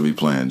in order to be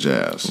playing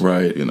jazz.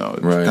 Right. It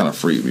kind of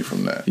freed me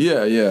from that.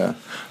 Yeah, yeah.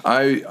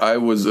 I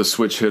was a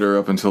switch hitter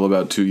up until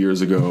about 2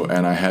 years ago,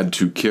 and I had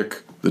to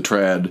kick the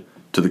trad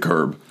to the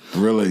curb.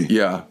 Really?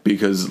 Yeah,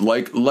 because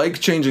like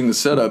changing the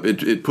setup,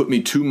 it put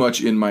me too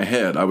much in my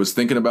head. I was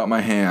thinking about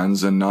my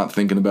hands and not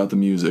thinking about the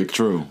music.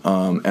 True.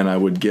 And I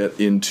would get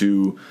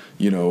into,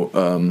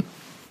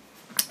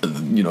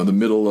 the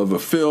middle of a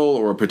fill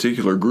or a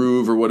particular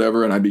groove or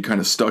whatever, and I'd be kind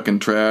of stuck in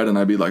trad, and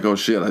I'd be like, oh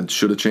shit, I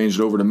should have changed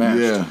it over to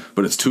matched,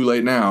 but it's too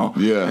late now.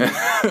 Yeah.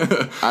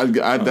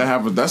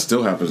 That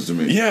still happens to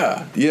me.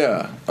 Yeah,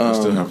 yeah. That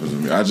still happens to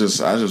me. I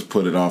just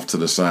put it off to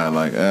the side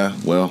like,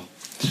 well,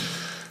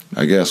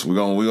 I guess we're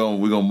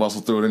gonna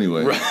muscle through it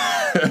anyway.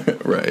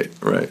 Right.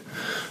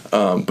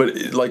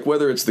 But like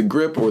whether it's the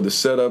grip or the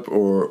setup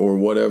or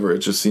whatever, it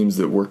just seems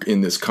that we're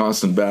in this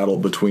constant battle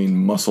between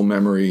muscle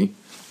memory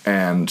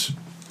and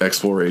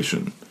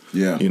exploration.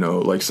 Yeah.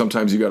 Like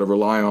sometimes you got to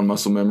rely on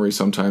muscle memory,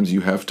 sometimes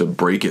you have to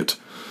break it.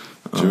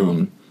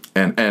 True.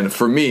 And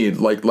for me,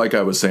 like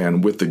I was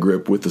saying, with the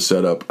grip, with the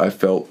setup, I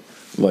felt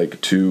like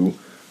to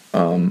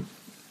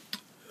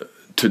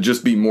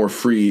just be more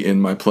free in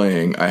my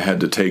playing, I had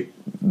to take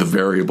the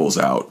variables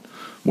out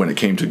when it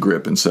came to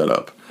grip and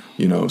setup.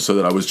 So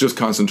that I was just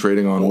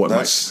concentrating on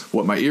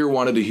what my ear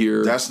wanted to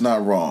hear. That's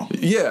not wrong.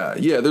 Yeah.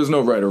 There's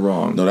no right or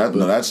wrong. No,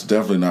 that's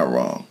definitely not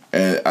wrong.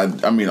 And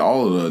I mean,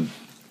 all of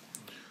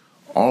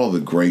the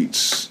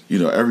greats,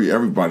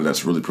 everybody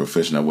that's really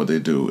proficient at what they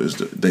do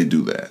they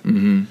do that.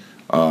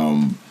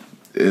 Mm-hmm.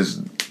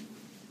 Is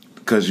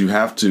because you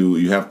have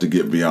to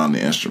get beyond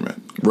the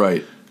instrument,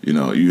 right?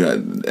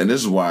 And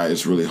this is why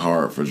it's really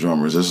hard for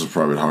drummers. This is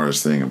probably the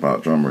hardest thing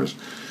about drummers.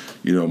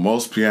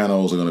 Most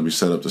pianos are going to be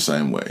set up the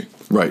same way.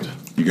 Right.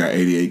 You got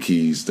 88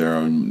 keys.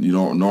 They're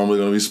normally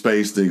going to be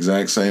spaced the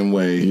exact same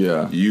way.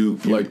 Yeah.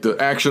 Like the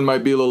action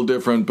might be a little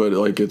different, but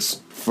like it's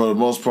for the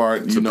most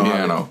part, it's a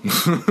piano.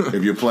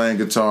 If you're playing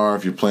guitar,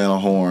 if you're playing a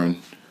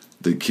horn,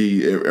 the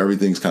key,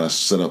 everything's kind of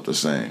set up the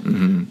same.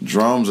 Mm-hmm.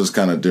 Drums is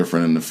kind of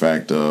different in the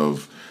fact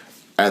of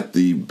at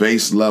the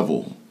bass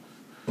level,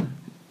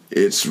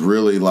 it's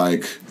really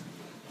like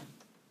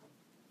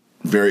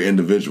very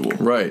individual.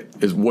 Right.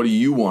 Is what do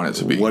you want it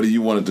to be? What do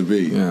you want it to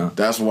be? Yeah.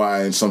 That's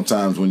why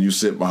sometimes when you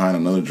sit behind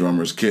another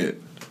drummer's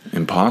kit,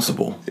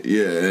 impossible.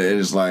 Yeah,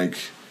 it's like,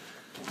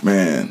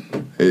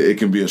 man, it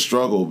can be a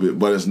struggle,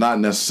 but it's not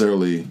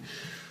necessarily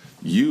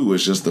you.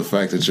 It's just the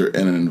fact that you're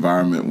in an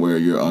environment where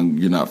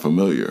you're not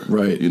familiar.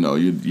 Right.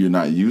 You're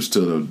not used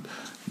to the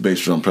bass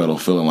drum pedal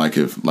feeling like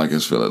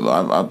it's feeling.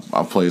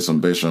 I played some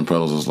bass drum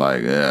pedals. It's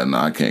like,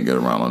 I can't get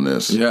around on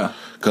this. Yeah.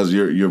 Because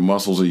your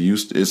muscles are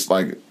used. It's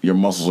like your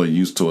muscles are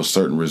used to a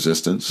certain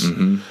resistance,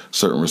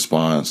 certain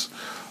response.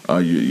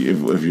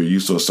 If you're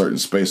used to a certain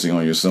spacing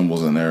on your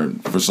cymbals and they're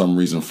for some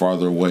reason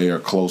farther away or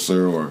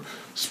closer or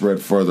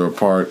spread further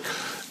apart,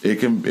 it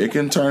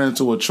can turn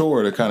into a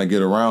chore to kind of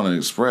get around and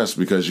express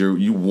because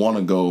you want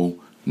to go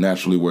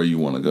naturally where you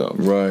want to go.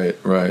 Right.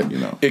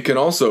 It can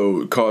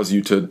also cause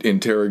you to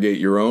interrogate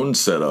your own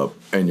setup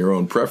and your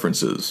own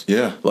preferences.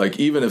 Yeah. Like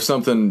even if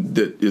something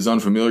that is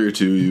unfamiliar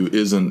to you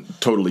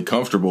isn't totally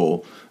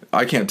comfortable,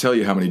 I can't tell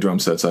you how many drum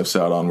sets I've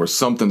sat on where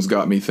something's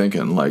got me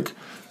thinking like,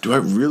 do I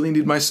really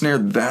need my snare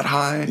that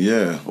high?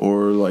 Yeah.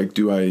 Or like,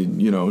 do I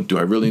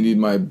really need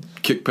my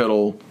kick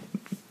pedal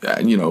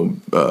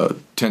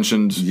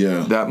tensioned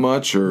that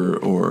much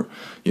or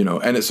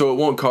and so it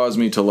won't cause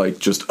me to like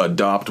just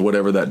adopt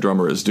whatever that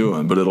drummer is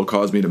doing, but it'll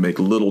cause me to make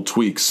little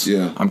tweaks.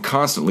 Yeah. I'm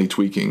constantly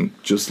tweaking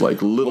just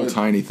like little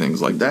tiny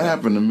things like that. That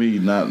happened to me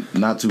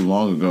not too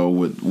long ago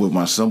with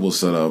my cymbal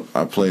setup.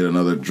 I played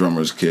another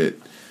drummer's kit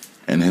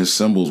and his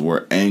cymbals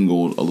were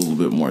angled a little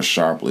bit more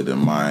sharply than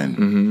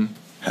mine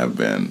have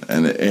been.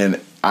 And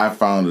I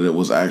found that it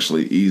was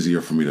actually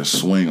easier for me to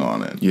swing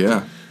on it.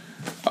 Yeah.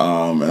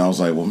 And I was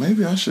like, well,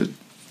 maybe I should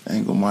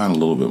angle mine a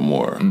little bit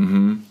more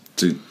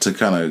to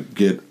kind of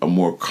get a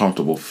more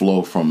comfortable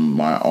flow from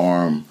my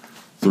arm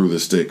through the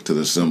stick to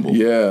the cymbal.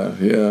 Yeah.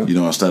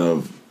 Instead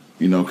of,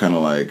 kind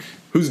of like...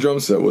 Whose drum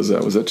set was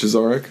that? Was that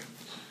Chizarek?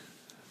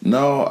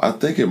 No, I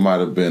think it might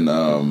have been...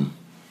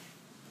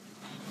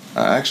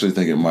 I actually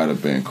think it might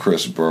have been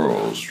Chris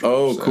Burrows.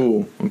 Oh,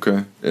 cool.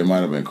 Okay. It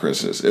might have been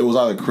Chris's. It was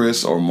either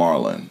Chris or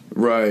Marlon.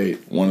 Right.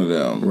 One of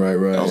them. Right.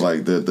 I was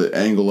like, the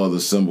angle of the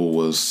cymbal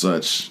was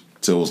such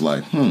till it was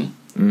like,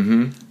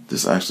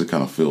 this actually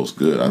kind of feels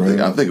good.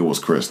 I think it was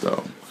Chris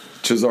though.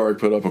 Chizarek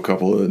put up a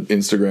couple of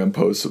Instagram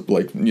posts,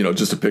 like,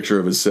 just a picture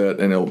of his set,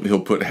 and he'll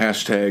put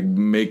hashtag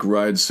make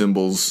ride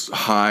cymbals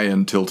high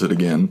and tilted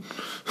again,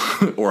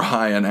 or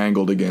high and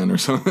angled again, or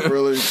something.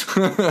 Really?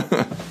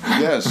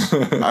 Yes,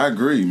 I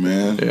agree,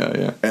 man.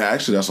 Yeah. And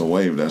actually, that's a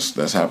wave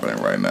that's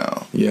happening right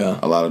now. Yeah,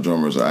 a lot of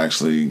drummers are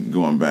actually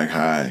going back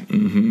high.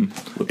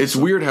 Mm-hmm. It's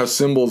weird how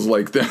cymbals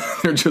like that,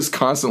 they're just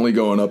constantly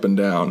going up and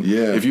down.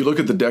 Yeah. If you look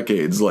at the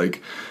decades,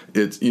 like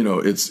it's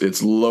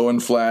it's low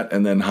and flat,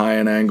 and then high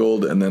and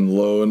angled, and then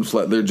low and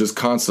flat. They're just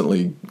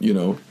constantly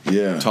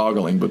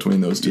toggling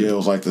between those two. Yeah, it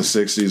was like the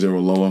 60s. They were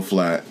low and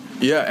flat.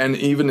 Yeah, and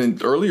even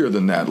earlier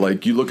than that,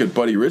 like you look at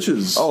Buddy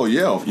Rich's. Oh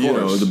yeah, of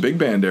course. The big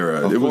band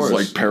era. It was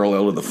like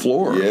parallel to the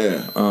floor.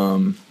 Yeah.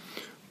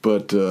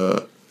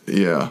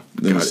 Yeah.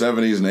 Then the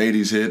 70s and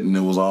 80s hit, and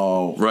it was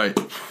all right.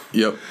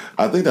 Yep.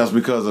 I think that's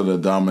because of the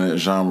dominant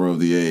genre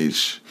of the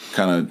age.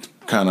 Kind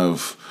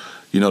of.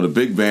 The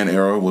big band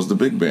era was the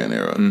big band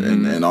era,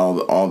 and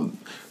all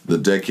the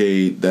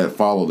decade that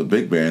followed the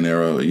big band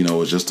era,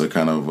 was just a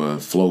kind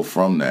of flow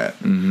from that,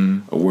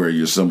 where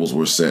your cymbals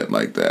were set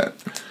like that.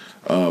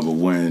 But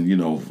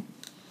when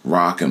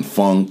rock and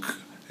funk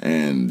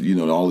and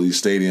all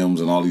these stadiums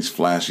and all these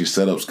flashy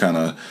setups kind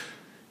of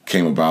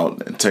came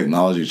about, and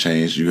technology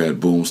changed. You had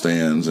boom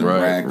stands and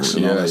racks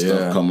and all that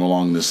stuff coming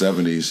along in the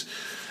 70s,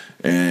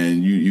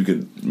 and you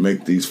could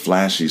make these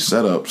flashy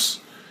setups.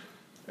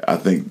 I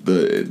think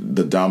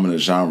the dominant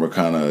genre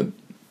kind of,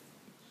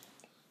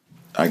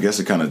 I guess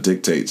it kind of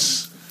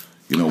dictates,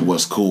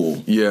 what's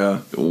cool. Yeah.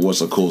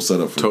 What's a cool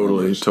setup for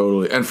drummers.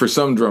 Totally. And for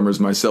some drummers,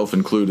 myself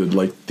included,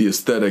 like the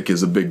aesthetic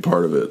is a big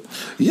part of it.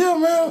 Yeah,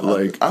 man.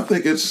 Like I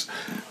think it's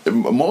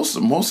most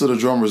of the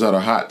drummers that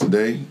are hot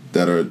today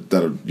that are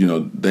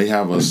they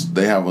have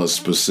a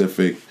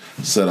specific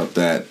setup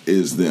that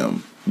is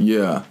them.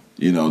 Yeah.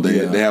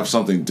 They have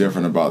something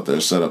different about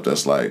their setup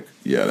that's like,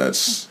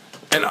 that's.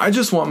 And I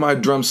just want my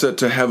drum set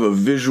to have a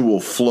visual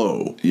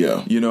flow.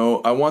 Yeah.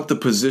 I want the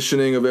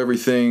positioning of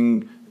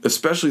everything,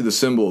 especially the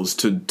cymbals,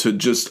 to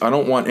just, I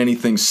don't want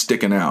anything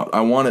sticking out.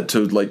 I want it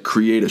to like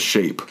create a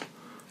shape.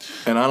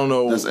 And I don't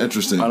know. That's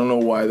interesting. I don't know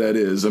why that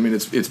is. I mean,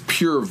 it's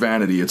pure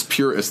vanity. It's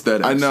pure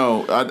aesthetics. I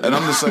know, and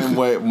I'm the same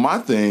way. My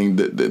thing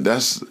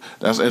that's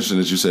interesting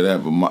that you say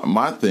that. But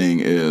my thing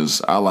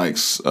is I like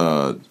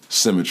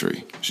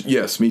symmetry.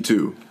 Yes, me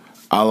too.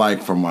 I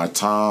like for my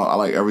tom, I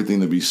like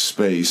everything to be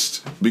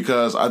spaced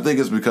because I think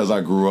it's because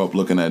I grew up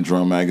looking at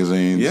drum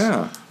magazines.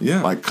 Yeah.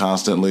 Like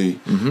constantly.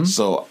 Mm-hmm.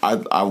 So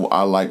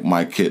I like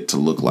my kit to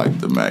look like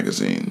the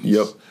magazine.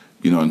 Yep.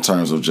 In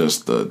terms of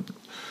just the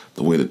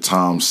way the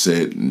toms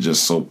sit and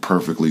just so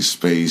perfectly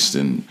spaced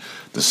and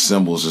the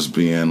cymbals just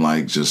being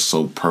like just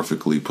so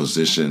perfectly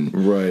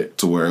positioned. Right.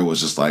 To where it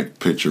was just like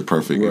picture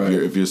perfect. Right.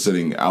 If you're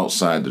sitting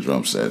outside the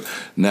drum set.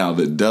 Now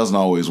that doesn't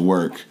always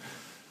work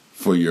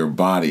for your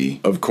body,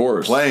 of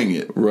course, playing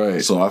it.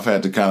 Right. So I've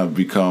had to kind of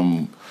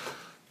become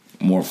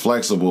more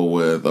flexible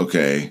with,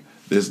 okay,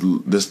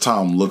 this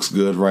tom looks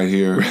good right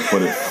here,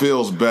 but it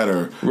feels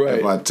better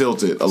if I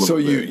tilt it a little bit. So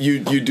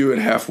you do it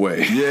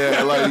halfway.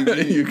 Yeah, like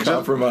you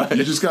compromise.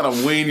 You just kind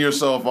of wean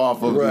yourself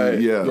off of Right.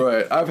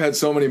 I've had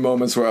so many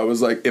moments where I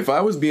was like, if I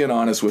was being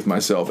honest with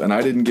myself and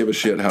I didn't give a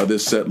shit how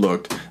this set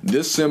looked,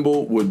 this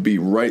cymbal would be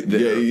right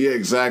there. Yeah,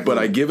 exactly.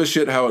 But I give a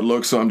shit how it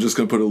looks, so I'm just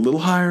going to put it a little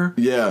higher.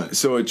 Yeah.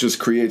 So it just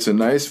creates a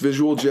nice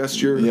visual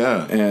gesture.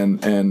 Yeah.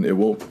 And it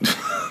won't.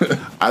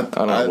 I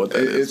don't know what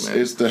that is, man.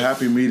 It's the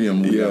happy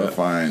medium we gotta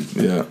find.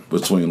 Yeah.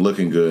 Between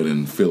looking good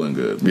and feeling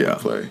good. Yeah.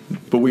 Play.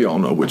 But we all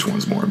know which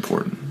one's more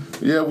important.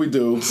 Yeah, we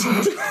do.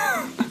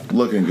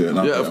 Looking good.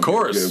 Yeah, of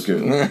course.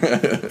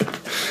 Good.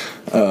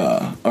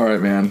 All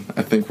right, man.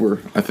 I think we're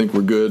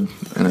good.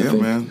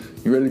 And man.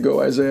 You ready to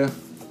go, Isaiah?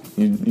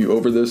 You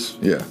over this?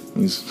 Yeah.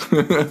 He's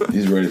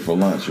ready for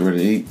lunch. You ready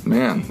to eat?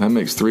 Man, that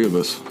makes three of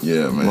us.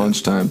 Yeah, man.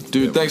 Lunchtime.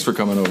 Dude, thanks for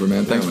coming over,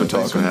 man. Thanks for talking.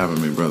 Thanks for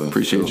having me, brother.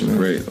 Appreciate you, man.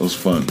 Great. It was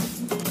fun.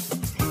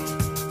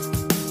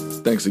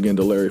 Thanks again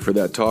to Larry for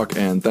that talk,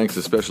 and thanks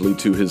especially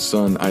to his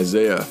son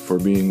Isaiah for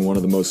being one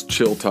of the most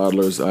chill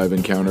toddlers I've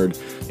encountered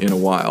in a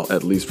while,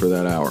 at least for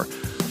that hour.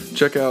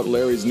 Check out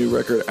Larry's new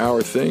record,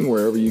 Our Thing,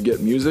 wherever you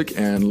get music,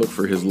 and look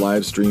for his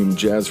live stream,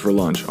 Jazz for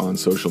Lunch, on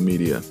social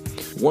media.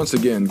 Once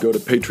again, go to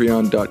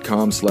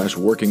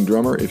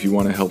patreon.com/workingdrummer if you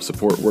want to help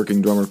support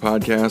Working Drummer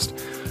Podcast.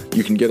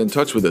 You can get in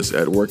touch with us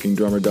at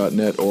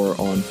workingdrummer.net or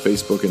on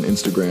Facebook and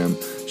Instagram.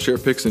 Share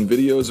pics and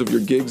videos of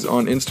your gigs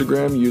on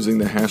Instagram using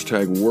the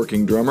hashtag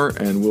 #WorkingDrummer,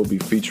 and we'll be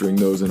featuring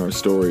those in our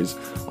stories.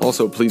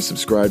 Also, please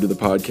subscribe to the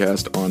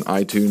podcast on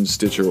iTunes,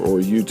 Stitcher, or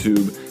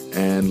YouTube,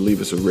 and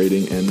leave us a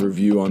rating and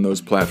review on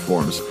those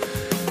platforms.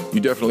 You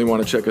definitely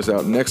want to check us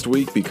out next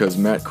week because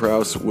Matt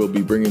Krause will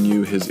be bringing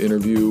you his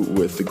interview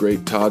with the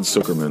great Todd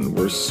Zuckerman.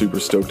 We're super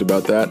stoked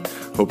about that.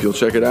 Hope you'll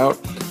check it out.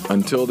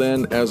 Until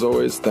then, as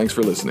always, thanks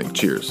for listening.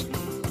 Cheers.